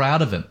expect more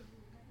out of him.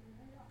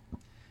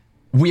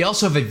 We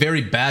also have a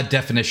very bad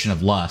definition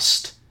of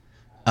lust.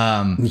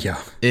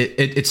 Yeah.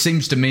 It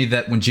seems to me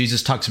that when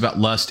Jesus talks about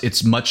lust,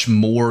 it's much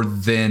more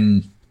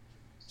than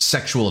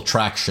sexual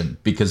attraction,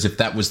 because if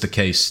that was the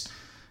case,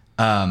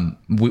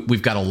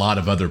 we've got a lot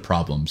of other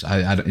problems.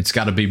 It's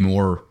got to be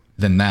more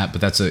than that, but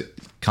that's a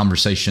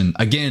conversation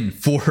again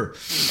for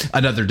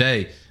another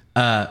day.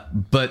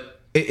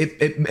 But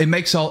it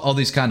makes all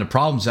these kind of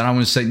problems, and I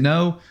want to say,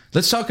 no,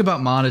 let's talk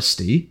about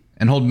modesty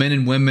and hold men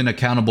and women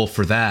accountable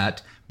for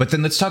that. But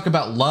then let's talk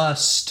about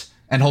lust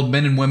and hold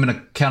men and women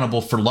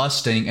accountable for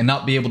lusting and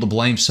not be able to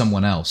blame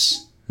someone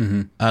else.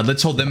 Mm-hmm.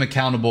 Let's hold them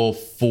accountable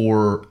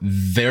for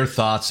their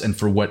thoughts and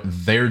for what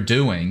they're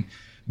doing,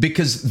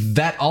 because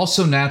that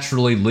also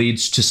naturally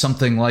leads to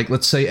something like,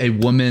 let's say a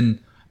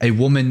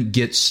woman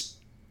gets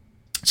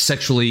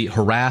sexually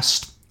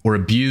harassed or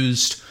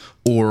abused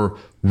or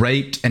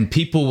raped, and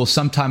people will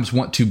sometimes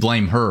want to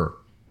blame her.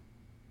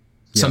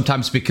 Yep.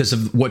 Sometimes because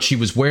of what she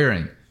was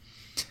wearing.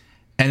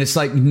 And it's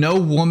like, no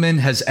woman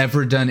has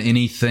ever done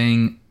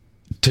anything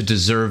to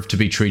deserve to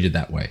be treated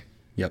that way.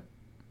 Yep.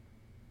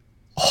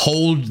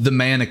 Hold the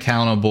man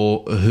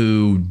accountable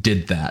who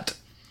did that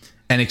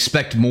and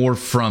expect more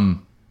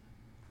from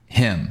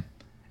him.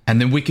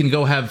 And then we can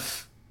go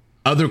have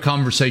other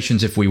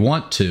conversations if we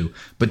want to,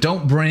 but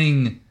don't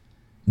bring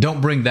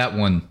that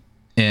one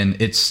in.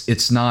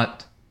 It's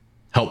not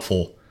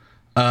helpful.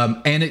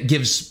 And it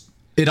gives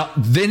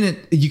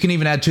you can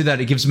even add to that,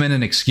 it gives men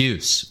an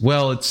excuse.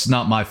 Well, it's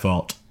not my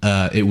fault.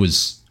 It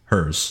was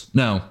hers.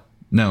 No,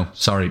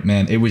 sorry,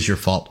 man. It was your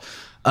fault.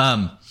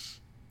 Yeah.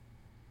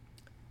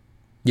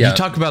 You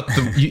talked about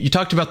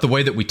the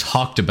way that we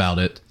talked about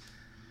it.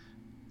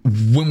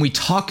 When we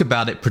talk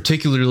about it,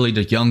 particularly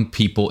to young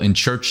people in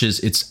churches,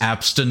 it's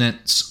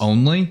abstinence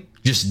only.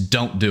 Just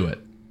don't do it.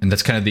 And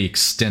that's kind of the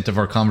extent of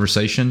our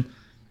conversation.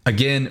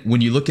 Again,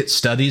 when you look at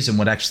studies and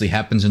what actually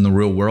happens in the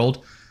real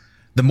world,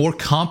 the more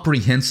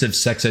comprehensive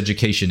sex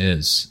education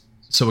is.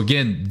 So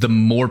again, the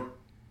more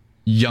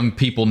young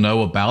people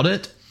know about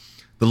it,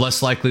 the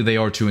less likely they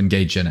are to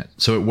engage in it.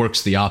 So it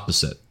works the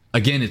opposite.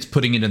 Again, it's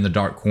putting it in the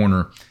dark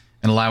corner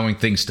and allowing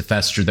things to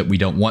fester that we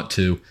don't want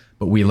to,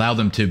 but we allow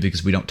them to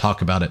because we don't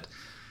talk about it.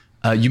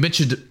 You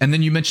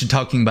mentioned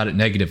talking about it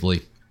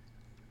negatively.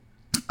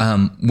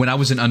 When I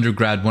was in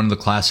undergrad, one of the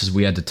classes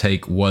we had to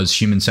take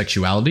was human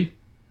sexuality.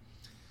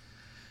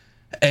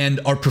 And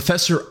our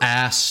professor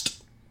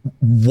asked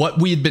what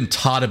we had been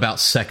taught about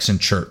sex in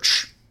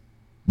church.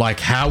 Like,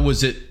 how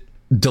was it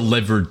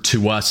delivered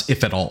to us,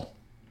 if at all?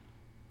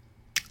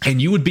 And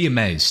you would be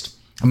amazed.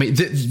 I mean,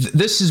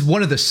 this is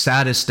one of the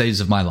saddest days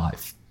of my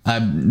life.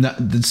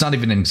 It's not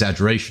even an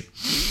exaggeration.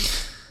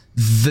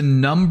 The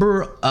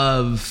number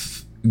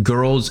of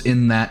girls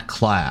in that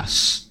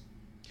class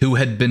who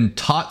had been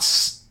taught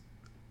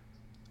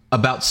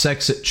about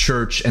sex at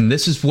church, and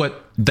this is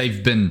what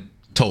they've been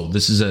told.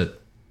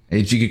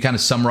 If you could kind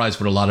of summarize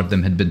what a lot of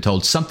them had been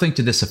told, something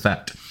to this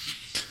effect.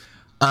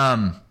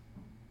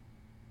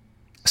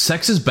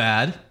 Sex is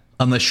bad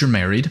unless you're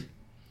married.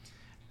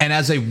 And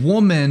as a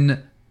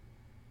woman,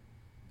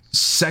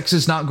 sex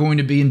is not going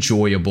to be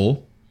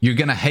enjoyable. You're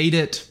going to hate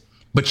it,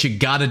 but you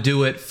got to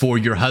do it for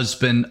your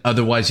husband.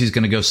 Otherwise, he's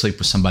going to go sleep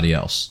with somebody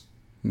else.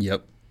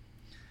 Yep.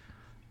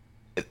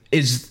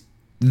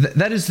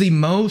 That is the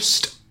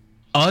most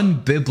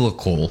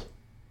unbiblical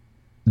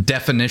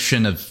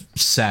definition of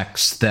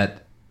sex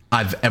that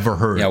I've ever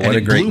heard. Yeah, what and a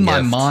it great blew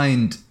my gift.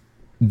 mind,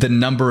 the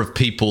number of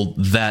people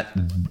that,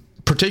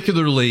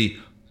 particularly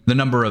the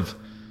number of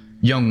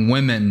young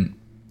women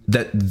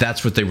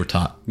That's what they were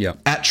taught. Yeah.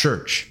 At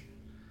church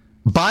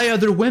by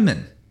other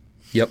women.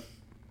 Yep.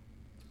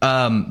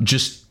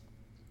 Just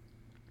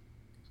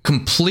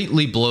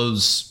completely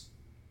blows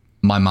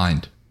my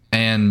mind.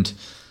 And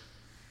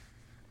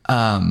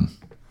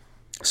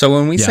so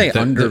when we say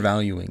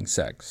undervaluing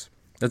sex,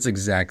 that's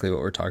exactly what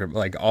we're talking about.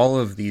 Like all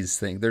of these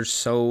things, there's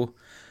so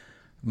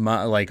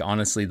like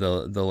honestly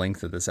the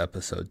length of this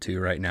episode too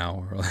right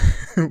now.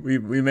 we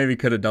maybe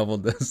could have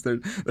doubled this.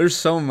 There's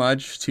so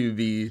much to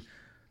be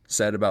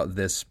said about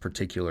this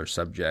particular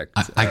subject.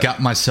 I got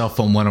myself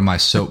on one of my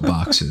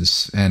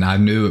soapboxes and I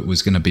knew it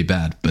was going to be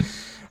bad, but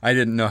I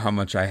didn't know how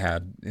much I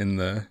had in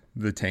the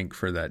tank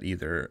for that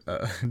either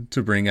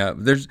to bring up.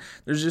 There's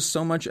just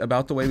so much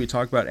about the way we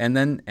talk about it.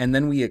 And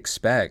then we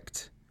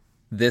expect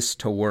this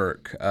to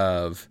work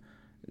of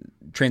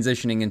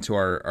transitioning into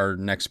our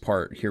next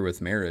part here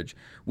with marriage.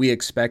 We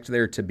expect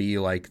there to be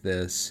like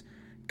this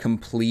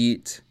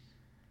complete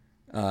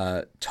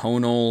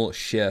tonal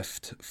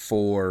shift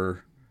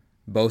for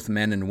both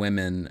men and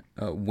women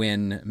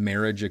when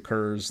marriage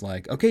occurs.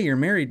 Like, okay, you're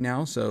married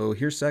now, so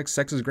here's sex.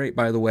 Sex is great,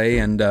 by the way,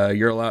 and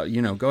you're allowed.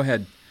 Go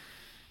ahead.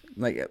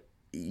 Like,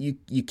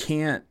 you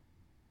can't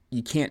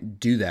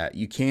do that.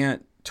 You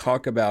can't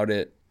talk about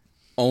it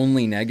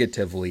only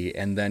negatively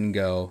and then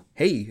go,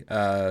 hey,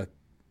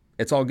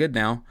 it's all good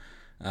now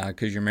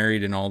because you're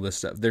married and all this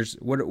stuff. There's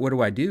what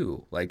do I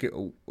do? Like,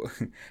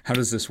 how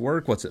does this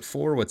work? What's it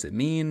for? What's it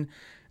mean?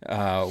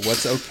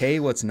 What's okay?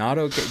 What's not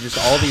okay? Just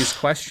all these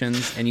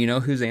questions. And you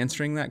know who's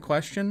answering that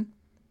question?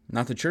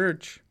 Not the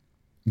church.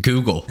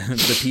 Google.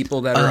 The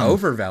people that are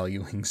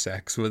overvaluing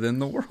sex within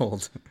the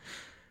world.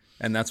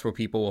 And that's where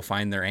people will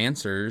find their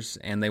answers,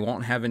 and they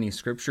won't have any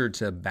scripture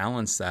to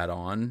balance that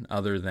on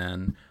other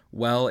than,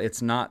 well,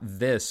 it's not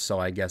this, so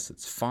I guess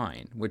it's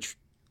fine, which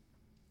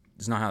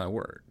is not how that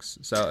works.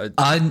 So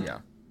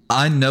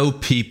I know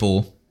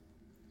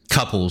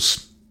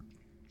couples,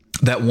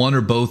 that one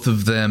or both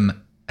of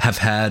them have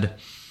had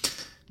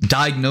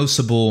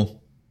diagnosable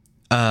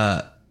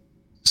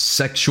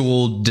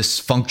sexual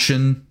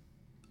dysfunction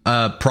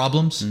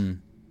problems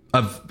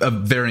of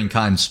varying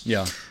kinds.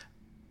 Yeah.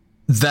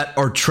 That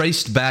are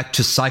traced back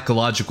to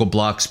psychological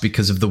blocks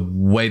because of the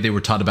way they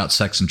were taught about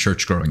sex in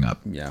church growing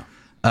up. Yeah.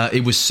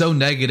 It was so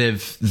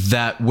negative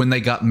that when they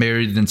got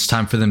married and it's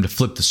time for them to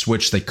flip the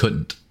switch, they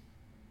couldn't.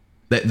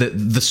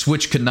 The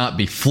switch could not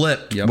be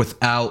flipped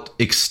without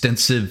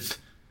extensive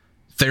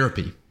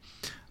therapy.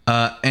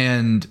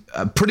 And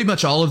pretty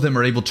much all of them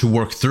are able to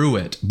work through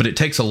it, but it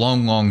takes a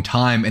long, long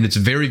time, and it's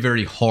very,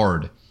 very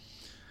hard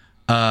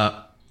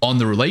on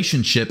the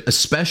relationship,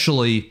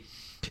 especially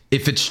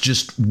if it's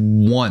just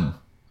one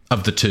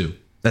of the two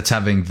that's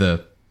having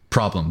the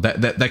problem.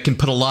 That can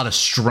put a lot of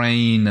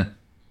strain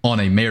on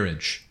a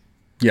marriage.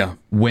 Yeah.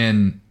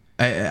 When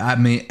I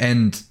mean,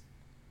 and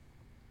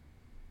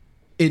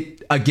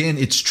it again,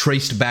 it's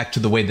traced back to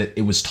the way that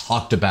it was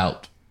talked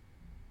about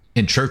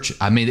in church.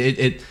 I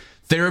mean,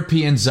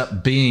 therapy ends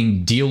up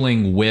being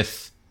dealing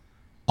with,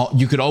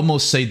 you could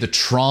almost say, the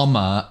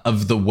trauma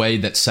of the way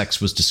that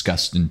sex was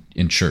discussed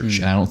in church.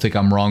 And I don't think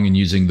I'm wrong in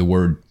using the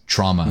word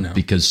trauma,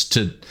 because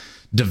to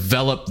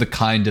develop the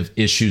kind of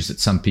issues that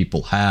some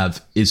people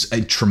have is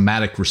a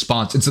traumatic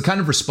response. It's the kind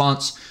of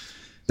response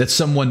that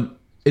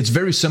it's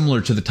very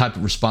similar to the type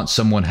of response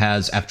someone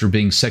has after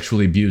being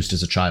sexually abused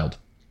as a child.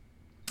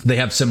 They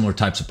have similar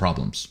types of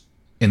problems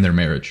in their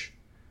marriage.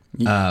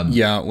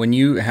 When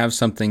you have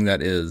something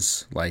that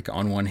is, like,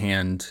 on one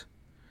hand,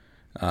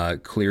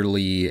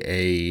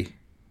 clearly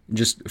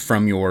just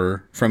from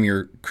your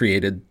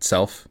created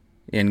self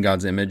in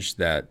God's image,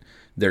 that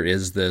there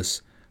is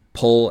this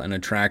pull and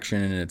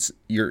attraction, and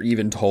you're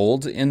even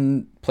told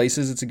in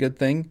places it's a good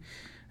thing.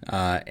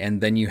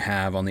 And then you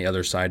have on the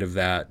other side of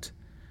that,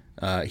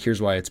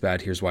 here's why it's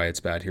bad, here's why it's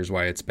bad, here's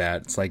why it's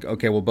bad. It's like,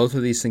 okay, well, both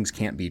of these things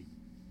can't be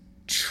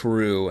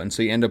true. And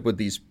so you end up with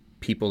these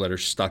people that are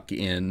stuck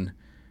in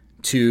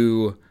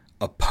two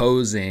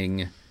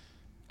opposing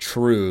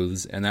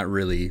truths, and that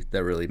really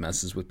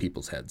messes with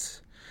people's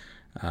heads.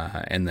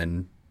 And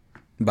then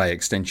by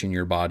extension,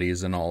 your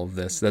bodies and all of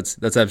this.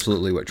 That's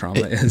absolutely what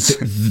trauma is.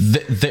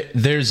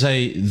 There's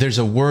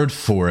a word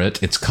for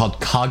it. It's called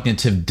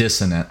cognitive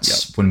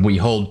dissonance. Yep. When we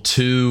hold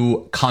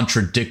two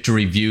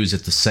contradictory views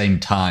at the same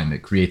time,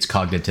 it creates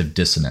cognitive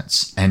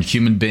dissonance. And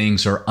human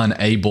beings are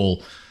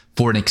unable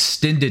for an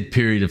extended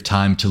period of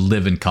time to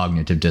live in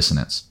cognitive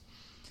dissonance.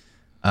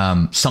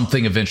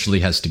 Something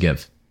eventually has to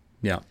give.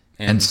 Yeah.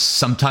 And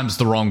sometimes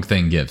the wrong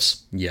thing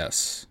gives.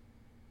 Yes.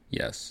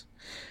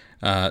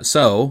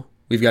 So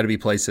we've got to be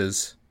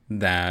places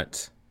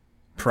that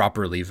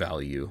properly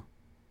value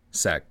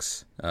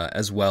sex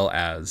as well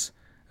as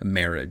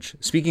marriage.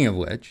 Speaking of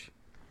which,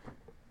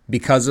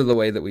 because of the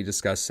way that we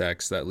discuss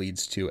sex, that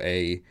leads to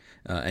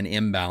an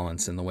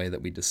imbalance in the way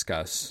that we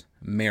discuss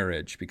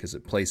marriage, because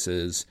it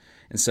places,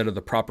 instead of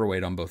the proper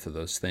weight on both of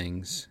those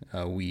things,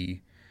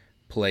 we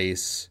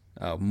place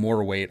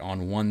more weight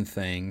on one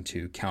thing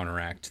to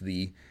counteract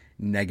the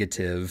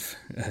negative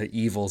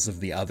evils of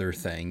the other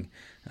thing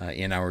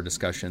in our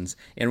discussions.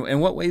 And in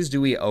what ways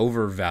do we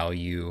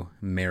overvalue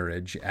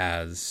marriage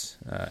as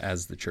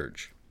the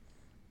church?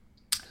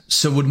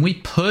 So when we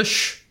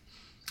push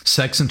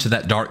sex into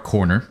that dark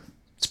corner,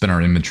 it's been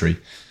our inventory.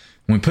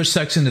 When we push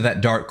sex into that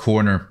dark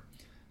corner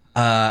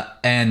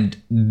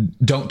and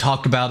don't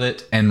talk about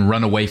it and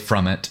run away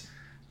from it,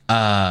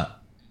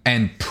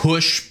 and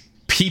push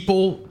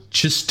people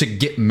just to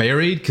get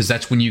married because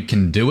that's when you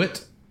can do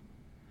it.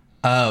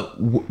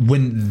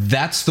 When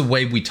that's the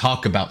way we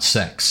talk about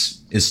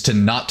sex, is to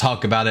not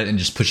talk about it and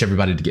just push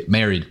everybody to get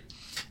married,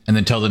 and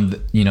then tell them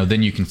that,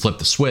 then you can flip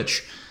the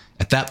switch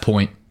at that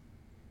point.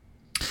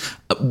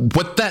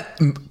 What that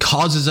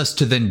causes us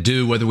to then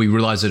do, whether we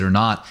realize it or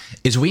not,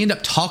 is we end up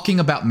talking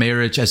about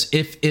marriage as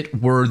if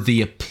it were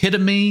the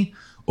epitome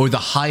or the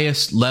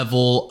highest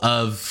level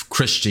of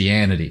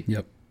Christianity.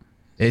 Yep.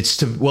 It's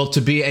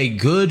to be a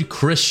good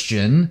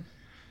Christian,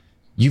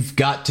 you've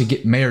got to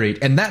get married.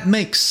 And that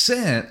makes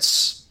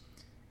sense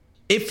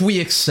if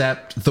we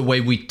accept the way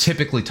we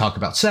typically talk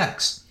about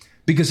sex.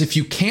 Because if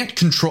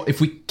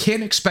we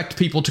can't expect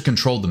people to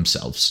control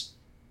themselves,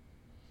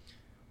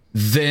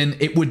 then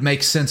it would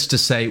make sense to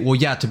say, well,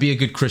 yeah, to be a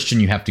good Christian,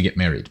 you have to get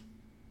married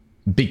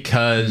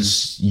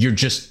because you're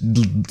just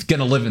going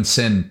to live in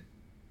sin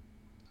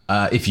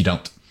if you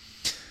don't.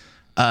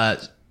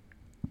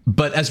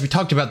 But as we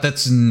talked about,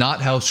 that's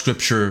not how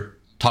Scripture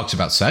talks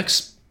about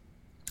sex,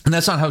 and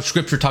that's not how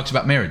Scripture talks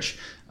about marriage.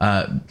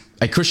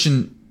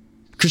 Christian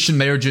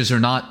marriages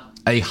are not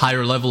a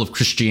higher level of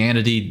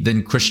Christianity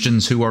than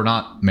Christians who are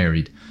not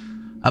married.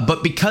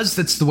 But because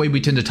that's the way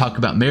we tend to talk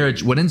about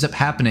marriage, what ends up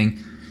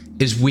happening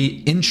is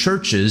in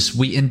churches,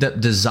 we end up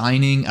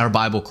designing our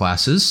Bible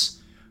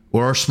classes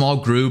or our small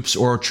groups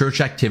or our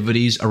church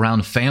activities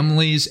around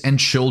families and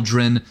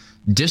children,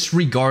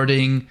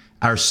 disregarding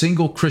our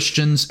single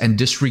Christians and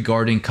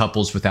disregarding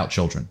couples without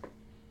children.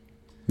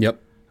 Yep.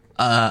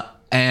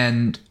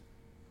 And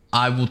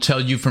I will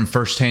tell you from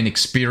firsthand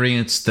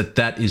experience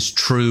that is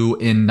true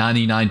in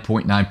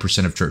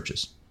 99.9% of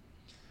churches.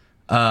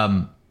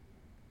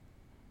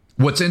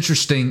 What's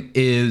interesting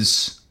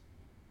is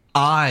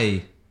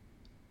I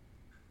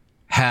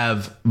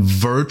have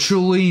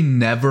virtually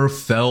never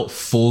felt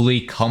fully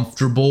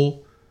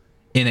comfortable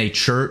in a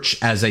church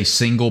as a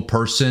single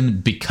person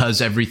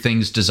because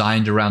everything's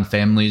designed around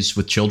families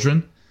with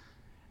children.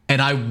 And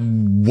I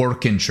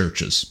work in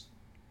churches.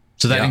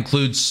 So that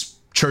includes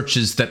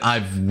churches that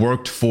I've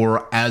worked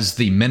for as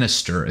the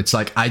minister. It's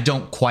like I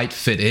don't quite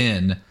fit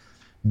in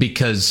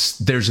because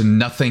there's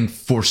nothing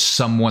for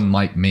someone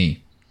like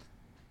me.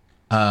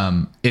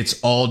 It's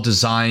all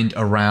designed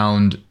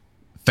around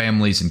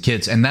families and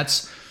kids. And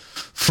that's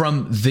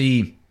from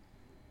the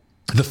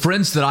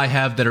friends that I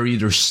have that are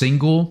either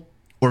single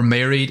or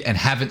married and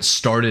haven't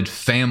started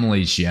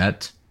families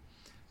yet.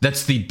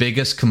 That's the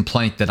biggest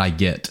complaint that I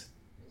get.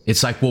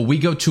 It's like, well, we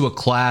go to a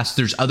class,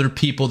 there's other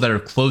people that are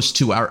close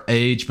to our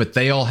age, but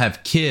they all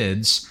have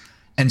kids.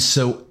 And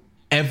so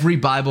every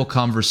Bible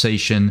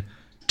conversation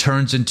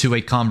turns into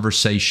a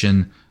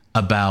conversation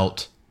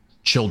about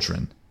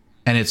children.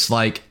 And it's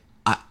like,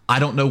 I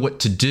don't know what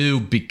to do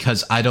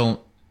because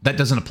that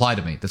doesn't apply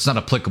to me. That's not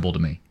applicable to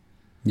me.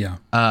 Yeah.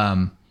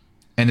 And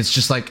it's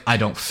just like, I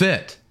don't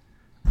fit.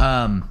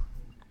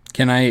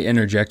 Can I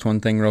interject one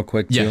thing real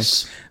quick too?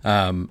 Yes.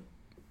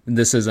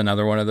 This is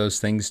another one of those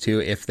things too.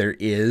 If there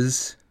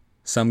is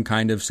some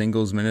kind of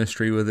singles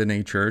ministry within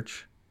a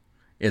church,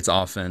 it's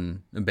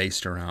often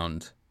based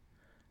around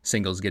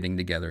singles getting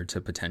together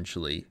to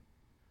potentially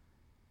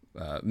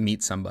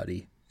meet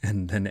somebody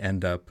and then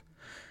end up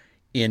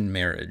in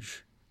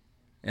marriage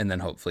and then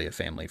hopefully a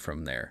family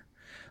from there.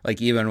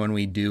 Like even when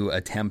we do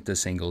attempt a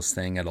singles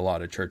thing at a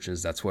lot of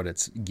churches, that's what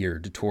it's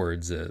geared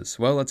towards is,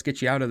 well, let's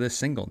get you out of this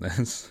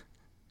singleness.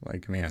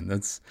 Like, man,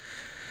 that's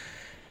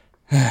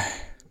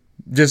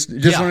just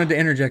wanted to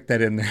interject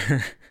that in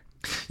there.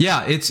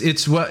 Yeah,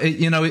 it's what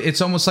it's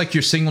almost like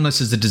your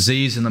singleness is a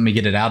disease, and let me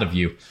get it out of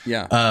you.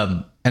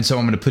 Yeah. And so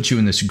I'm going to put you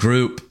in this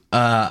group,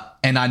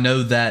 and I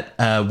know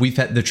that we've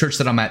had the church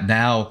that I'm at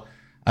now.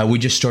 We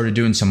just started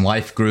doing some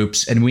life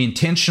groups, and we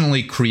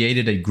intentionally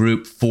created a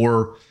group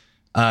for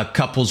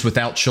couples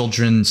without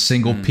children,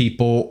 single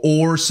people,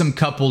 or some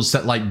couples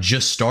that like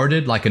just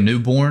started, like a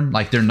newborn,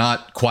 like they're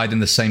not quite in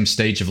the same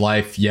stage of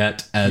life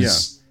yet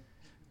as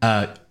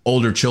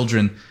older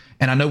children.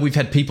 And I know we've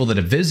had people that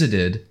have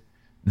visited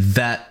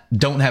that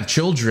don't have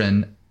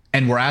children,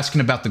 and we're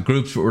asking about the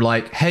groups, but we're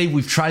like, hey,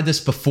 we've tried this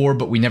before,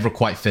 but we never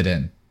quite fit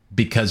in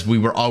because we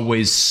were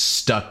always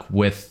stuck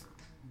with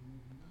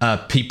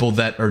people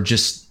that are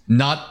just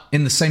not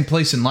in the same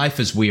place in life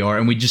as we are,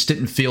 and we just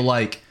didn't feel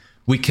like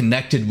we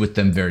connected with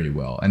them very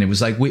well. And it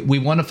was like, we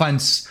want to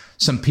find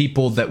some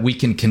people that we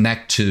can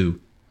connect to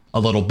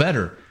a little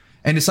better.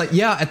 And it's like,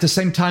 yeah, at the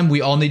same time,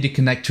 we all need to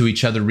connect to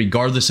each other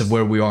regardless of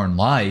where we are in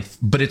life.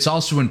 But it's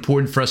also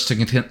important for us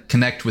to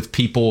connect with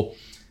people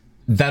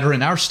that are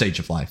in our stage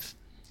of life.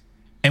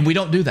 And we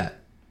don't do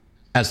that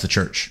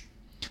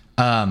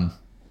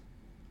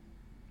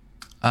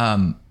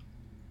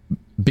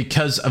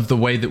because of the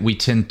way that we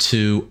tend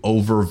to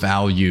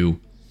overvalue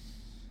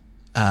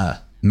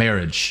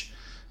marriage.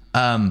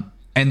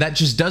 And that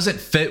just doesn't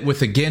fit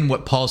with, again,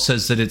 what Paul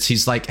says, that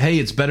he's like, hey,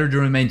 it's better to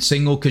remain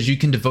single because you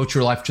can devote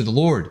your life to the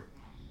Lord.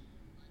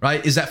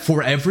 Right? Is that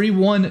for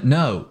everyone?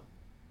 No.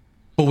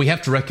 But we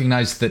have to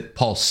recognize that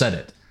Paul said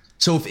it.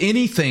 So if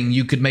anything,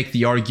 you could make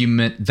the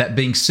argument that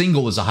being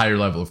single is a higher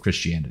level of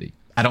Christianity.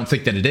 I don't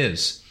think that it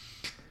is.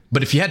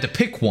 But if you had to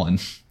pick one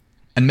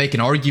and make an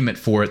argument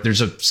for it,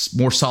 there's a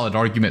more solid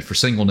argument for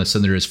singleness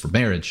than there is for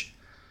marriage.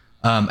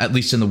 At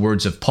least in the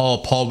words of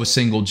Paul. Paul was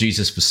single,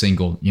 Jesus was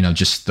single.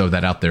 Just throw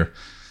that out there.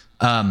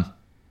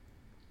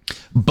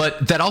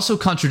 But that also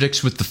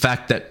contradicts with the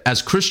fact that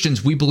as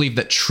Christians, we believe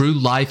that true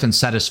life and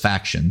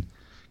satisfaction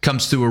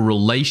comes through a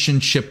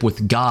relationship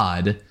with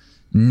God,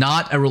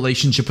 not a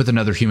relationship with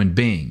another human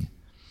being.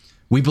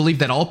 We believe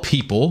that all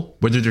people,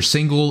 whether they're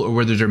single or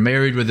whether they're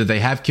married, whether they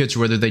have kids or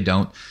whether they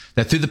don't,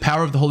 that through the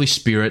power of the Holy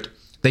Spirit,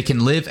 they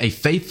can live a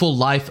faithful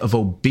life of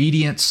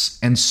obedience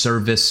and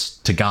service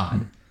to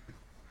God.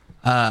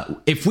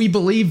 If we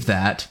believe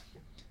that,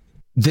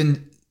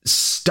 then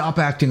stop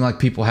acting like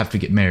people have to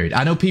get married.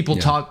 I know people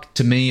talk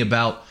to me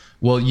about,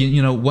 well,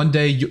 one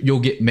day you'll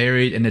get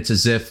married and it's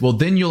as if, well,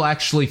 then you'll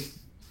actually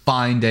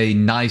find a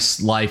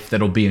nice life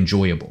that'll be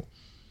enjoyable.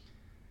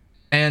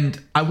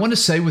 And I want to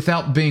say,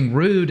 without being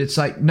rude, it's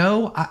like,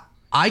 no,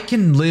 I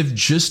can live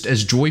just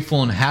as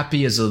joyful and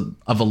happy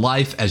of a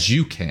life as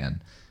you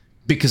can,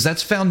 because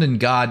that's found in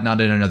God,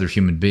 not in another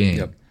human being.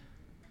 Yep.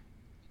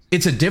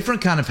 It's a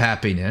different kind of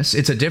happiness.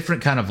 It's a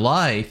different kind of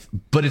life,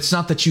 but it's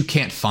not that you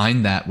can't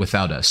find that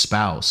without a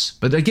spouse.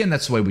 But again,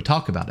 that's the way we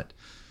talk about it.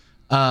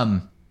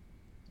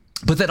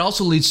 But that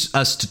also leads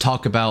us to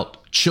talk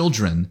about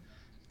children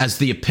as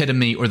the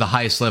epitome or the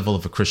highest level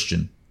of a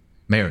Christian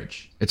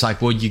marriage. It's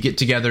like, well, you get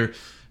together,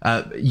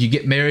 you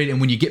get married,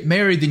 and when you get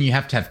married, then you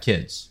have to have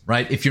kids,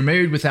 right? If you're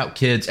married without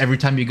kids, every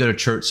time you go to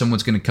church,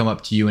 someone's going to come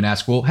up to you and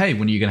ask, well, hey,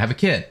 when are you going to have a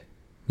kid?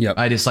 Yep.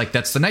 Right? It's like,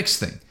 that's the next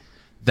thing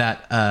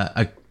that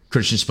a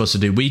Christian is supposed to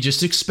do. We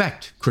just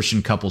expect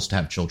Christian couples to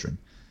have children.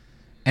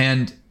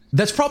 And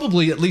that's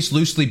probably at least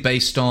loosely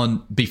based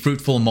on be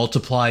fruitful,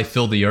 multiply,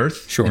 fill the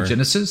earth in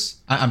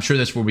Genesis. I'm sure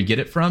that's where we get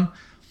it from.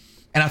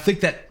 And I think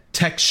that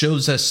text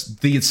shows us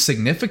the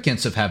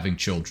significance of having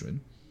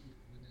children.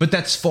 But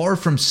that's far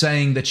from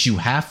saying that you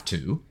have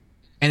to.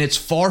 And it's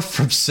far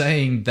from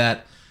saying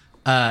that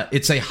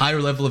it's a higher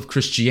level of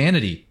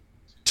Christianity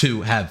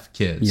to have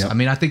kids. Yep. I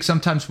mean, I think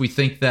sometimes we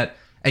think that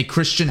a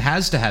Christian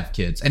has to have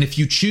kids. And if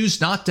you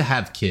choose not to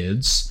have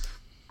kids,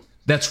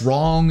 that's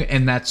wrong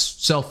and that's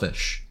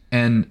selfish.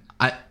 And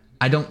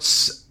I don't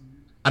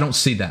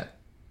see that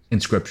in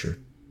Scripture.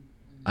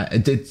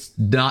 It's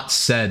not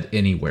said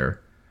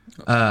anywhere.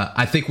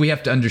 I think we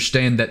have to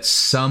understand that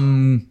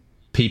some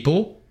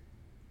people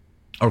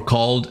are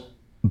called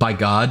by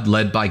God,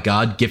 led by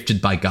God,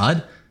 gifted by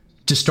God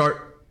to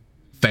start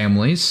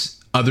families.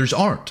 Others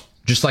aren't.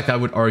 Just like I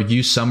would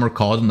argue some are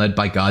called and led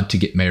by God to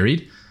get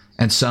married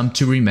and some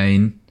to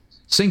remain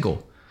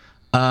single.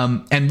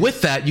 And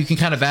with that, you can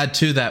kind of add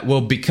to that, well,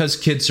 because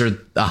kids are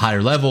a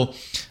higher level,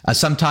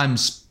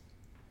 sometimes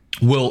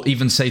we'll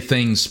even say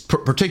things,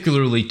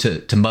 particularly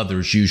to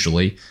mothers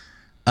usually,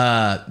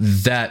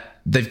 that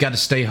they've got to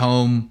stay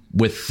home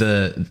with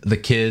the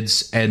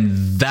kids, and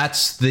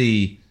that's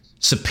the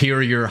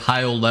superior,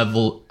 higher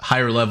level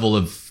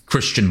of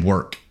Christian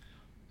work.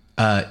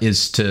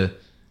 Is to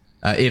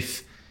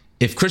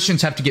if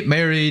Christians have to get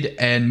married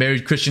and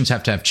married Christians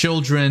have to have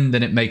children,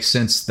 then it makes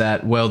sense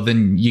that, well,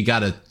 then you got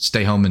to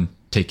stay home and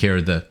take care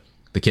of the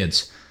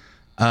kids.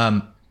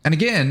 And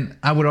again,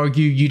 I would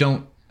argue you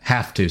don't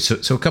have to.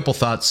 So a couple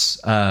thoughts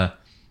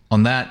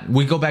on that.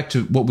 We go back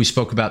to what we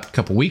spoke about a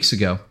couple weeks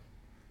ago.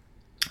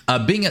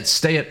 Being a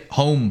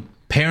stay-at-home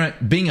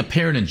parent, being a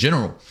parent in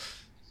general,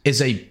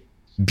 is a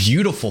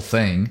beautiful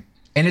thing,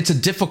 and it's a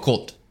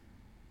difficult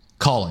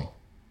calling,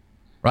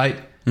 right?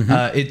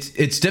 Mm-hmm.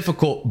 It's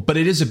difficult, but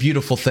it is a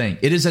beautiful thing.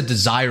 It is a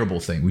desirable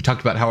thing. We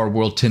talked about how our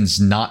world tends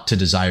not to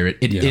desire it.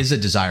 It is a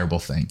desirable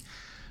thing.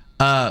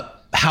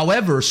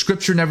 However,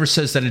 Scripture never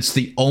says that it's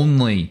the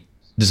only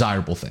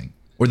desirable thing,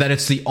 or that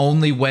it's the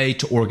only way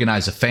to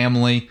organize a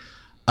family,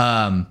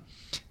 that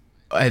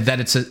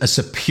it's a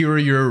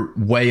superior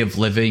way of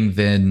living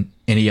than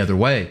any other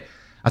way.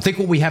 I think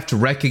what we have to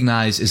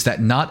recognize is that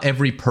not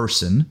every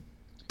person,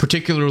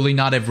 particularly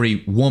not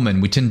every woman,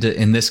 we tend to,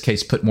 in this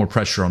case, put more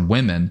pressure on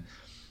women,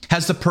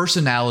 has the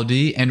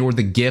personality and or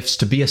the gifts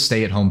to be a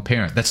stay-at-home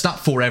parent. That's not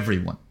for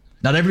everyone.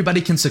 Not everybody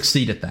can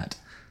succeed at that.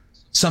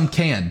 Some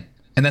can,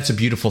 and that's a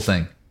beautiful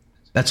thing.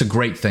 That's a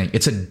great thing.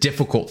 It's a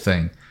difficult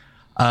thing.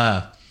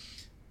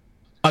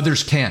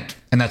 Others can't,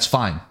 and that's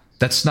fine.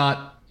 That's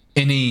not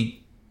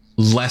any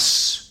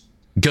less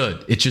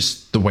good. It's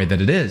just the way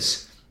that it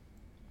is.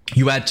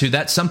 You add to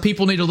that, some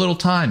people need a little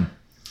time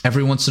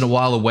every once in a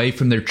while away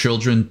from their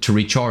children to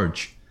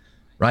recharge,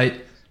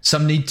 right?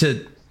 Some need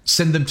to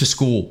send them to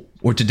school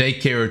or to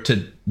daycare or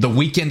to the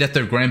weekend at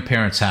their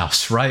grandparents'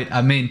 house, right?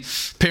 I mean,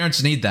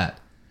 parents need that.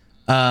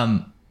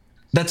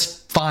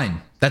 That's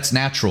fine. That's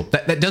natural.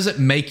 That doesn't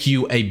make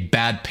you a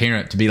bad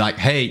parent to be like,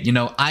 hey,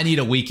 I need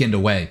a weekend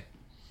away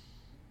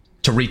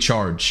to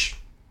recharge.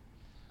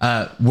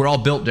 We're all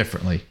built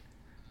differently.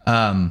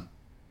 Some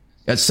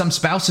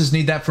spouses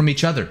need that from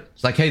each other.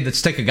 It's like, hey,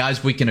 let's take a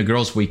guy's weekend, a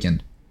girl's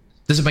weekend.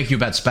 Doesn't make you a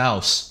bad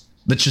spouse.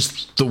 That's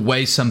just the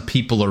way some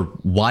people are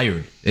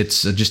wired.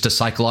 It's just a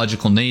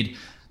psychological need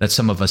that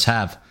some of us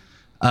have.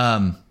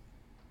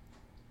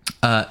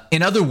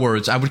 In other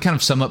words, I would kind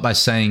of sum up by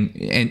saying,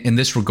 in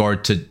this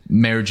regard to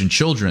marriage and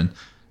children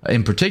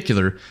in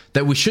particular,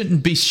 that we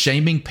shouldn't be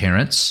shaming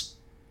parents,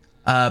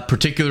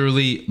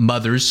 particularly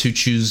mothers who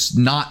choose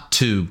not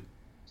to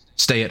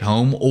stay at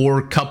home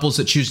or couples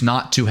that choose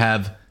not to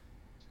have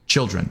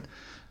children.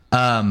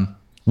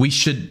 We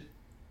should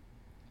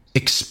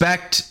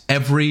expect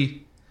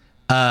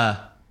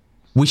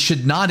we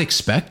should not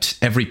expect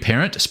every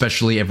parent,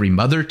 especially every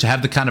mother, to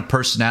have the kind of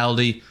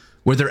personality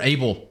where they're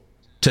able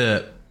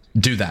to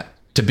do that,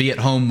 to be at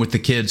home with the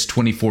kids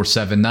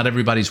 24/7. Not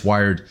everybody's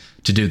wired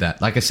to do that.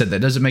 Like I said, that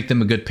doesn't make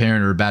them a good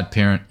parent or a bad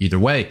parent either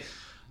way.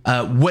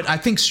 What I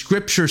think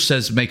Scripture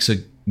says makes a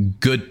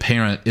good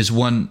parent is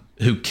one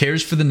who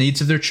cares for the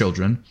needs of their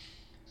children,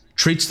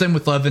 treats them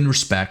with love and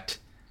respect,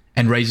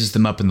 and raises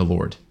them up in the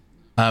Lord.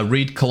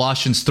 Read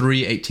Colossians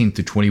 3:18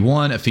 through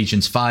 21,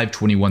 Ephesians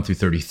 5:21 through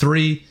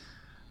 33,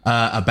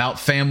 about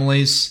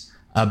families,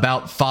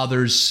 about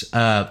fathers,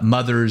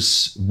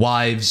 mothers,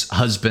 wives,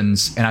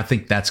 husbands, and I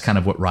think that's kind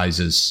of what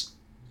rises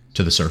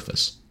to the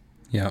surface.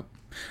 Yeah.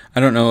 I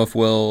don't know if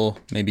we'll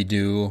maybe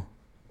do,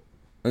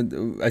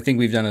 I think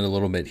we've done it a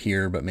little bit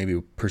here, but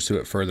maybe pursue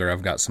it further.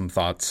 I've got some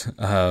thoughts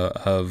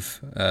of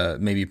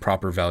maybe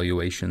proper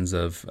valuations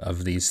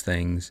of these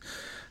things,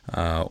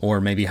 or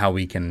maybe how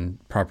we can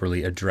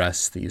properly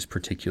address these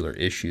particular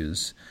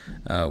issues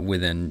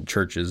within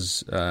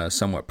churches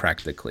somewhat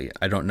practically.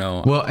 I don't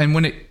know. Well, and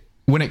when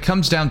it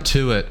comes down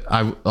to it,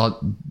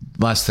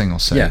 last thing I'll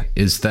say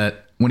is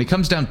that when it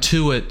comes down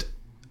to it,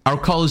 our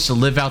call is to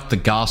live out the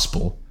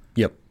gospel.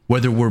 Yep.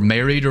 Whether we're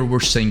married or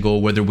we're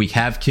single, whether we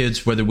have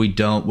kids, whether we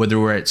don't, whether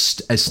we're a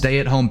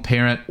stay-at-home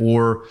parent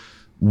or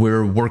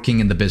we're working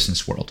in the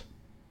business world,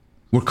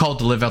 we're called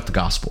to live out the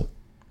gospel.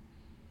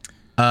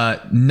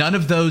 None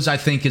of those, I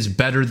think, is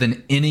better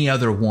than any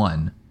other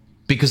one,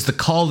 because the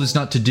call is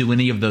not to do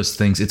any of those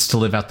things. It's to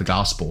live out the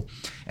gospel.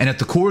 And at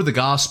the core of the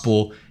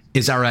gospel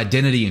is our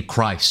identity in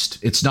Christ.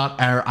 It's not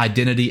our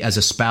identity as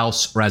a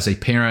spouse or as a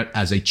parent,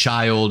 as a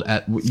child,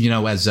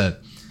 as a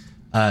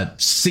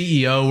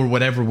CEO or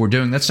whatever we're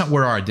doing. That's not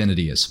where our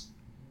identity is.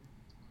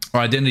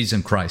 Our identity is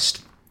in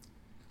Christ.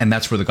 And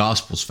that's where the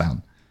gospel's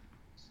found.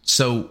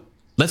 So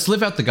let's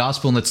live out the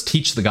gospel and let's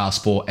teach the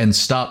gospel and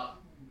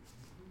stop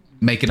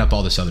making up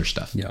all this other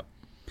stuff. Yeah.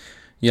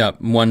 Yeah.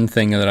 One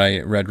thing that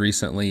I read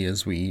recently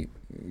as we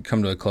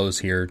come to a close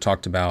here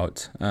talked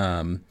about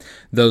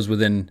those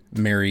within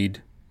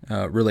married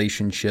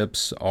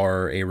relationships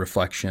are a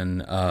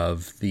reflection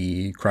of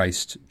the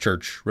Christ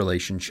church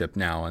relationship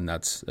now, and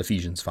that's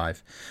Ephesians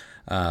 5.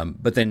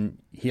 But then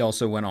he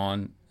also went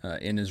on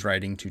in his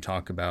writing to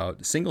talk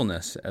about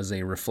singleness as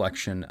a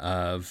reflection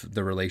of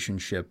the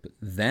relationship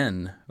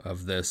then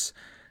of this.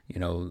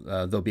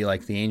 They'll be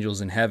like the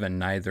angels in heaven,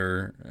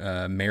 neither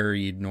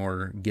married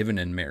nor given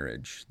in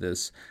marriage.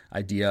 This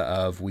idea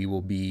of we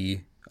will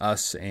be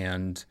us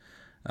and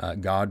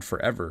God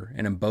forever.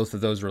 And in both of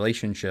those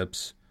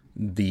relationships,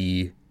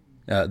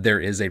 there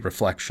is a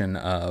reflection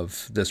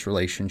of this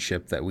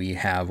relationship that we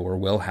have or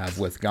will have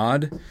with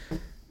God.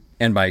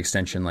 And by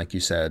extension, like you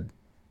said,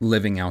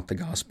 living out the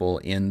gospel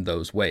in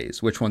those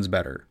ways. Which one's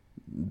better?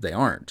 They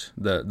aren't.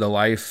 The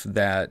life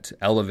that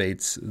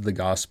elevates the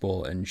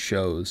gospel and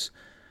shows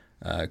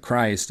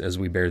Christ as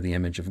we bear the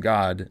image of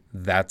God,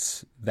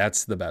 that's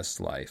the best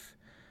life.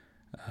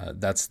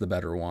 That's the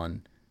better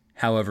one.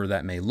 However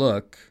that may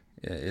look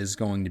is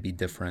going to be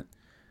different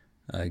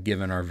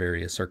given our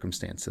various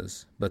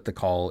circumstances. But the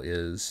call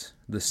is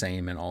the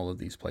same in all of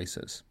these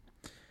places.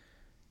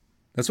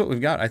 That's what we've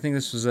got. I think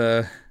this was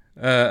a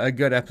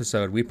good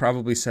episode. We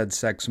probably said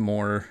sex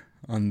more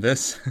on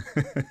this.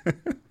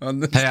 On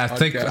this hey, I podcast.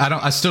 Think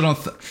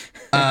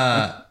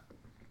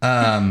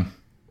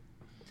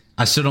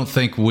I still don't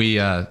think we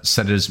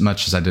said it as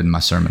much as I did in my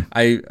sermon.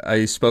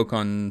 I spoke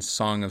on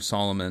Song of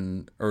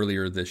Solomon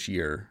earlier this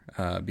year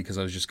because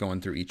I was just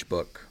going through each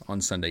book on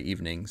Sunday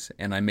evenings,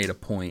 and I made a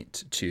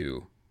point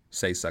to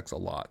say sex a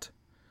lot,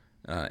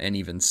 and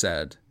even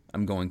said,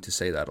 I'm going to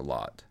say that a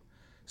lot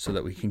so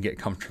that we can get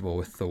comfortable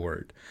with the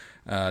word.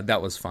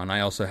 That was fun. I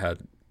also had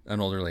an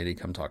older lady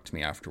come talk to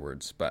me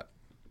afterwards, but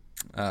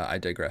I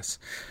digress.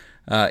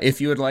 If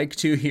you would like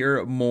to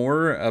hear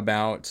more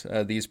about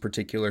these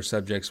particular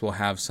subjects, we'll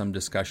have some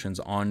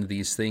discussions on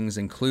these things,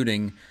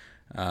 including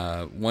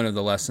one of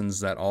the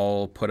lessons that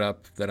I'll put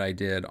up that I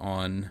did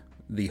on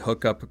the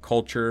hookup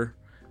culture,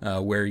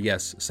 where,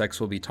 yes, sex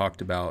will be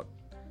talked about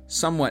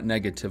somewhat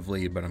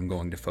negatively, but I'm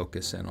going to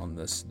focus in on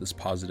this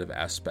positive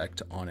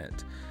aspect on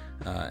it.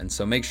 And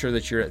so make sure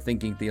that you're at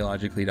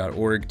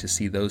thinkingtheologically.org to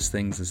see those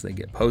things as they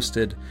get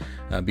posted.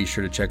 Be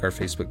sure to check our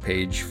Facebook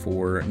page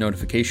for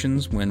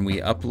notifications when we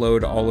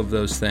upload all of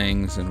those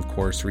things. And of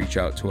course, reach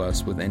out to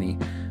us with any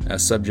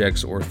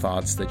subjects or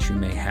thoughts that you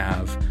may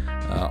have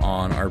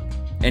on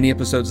any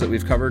episodes that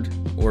we've covered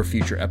or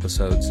future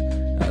episodes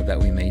that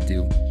we may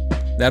do.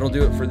 That'll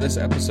do it for this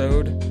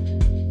episode.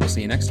 We'll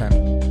see you next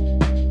time.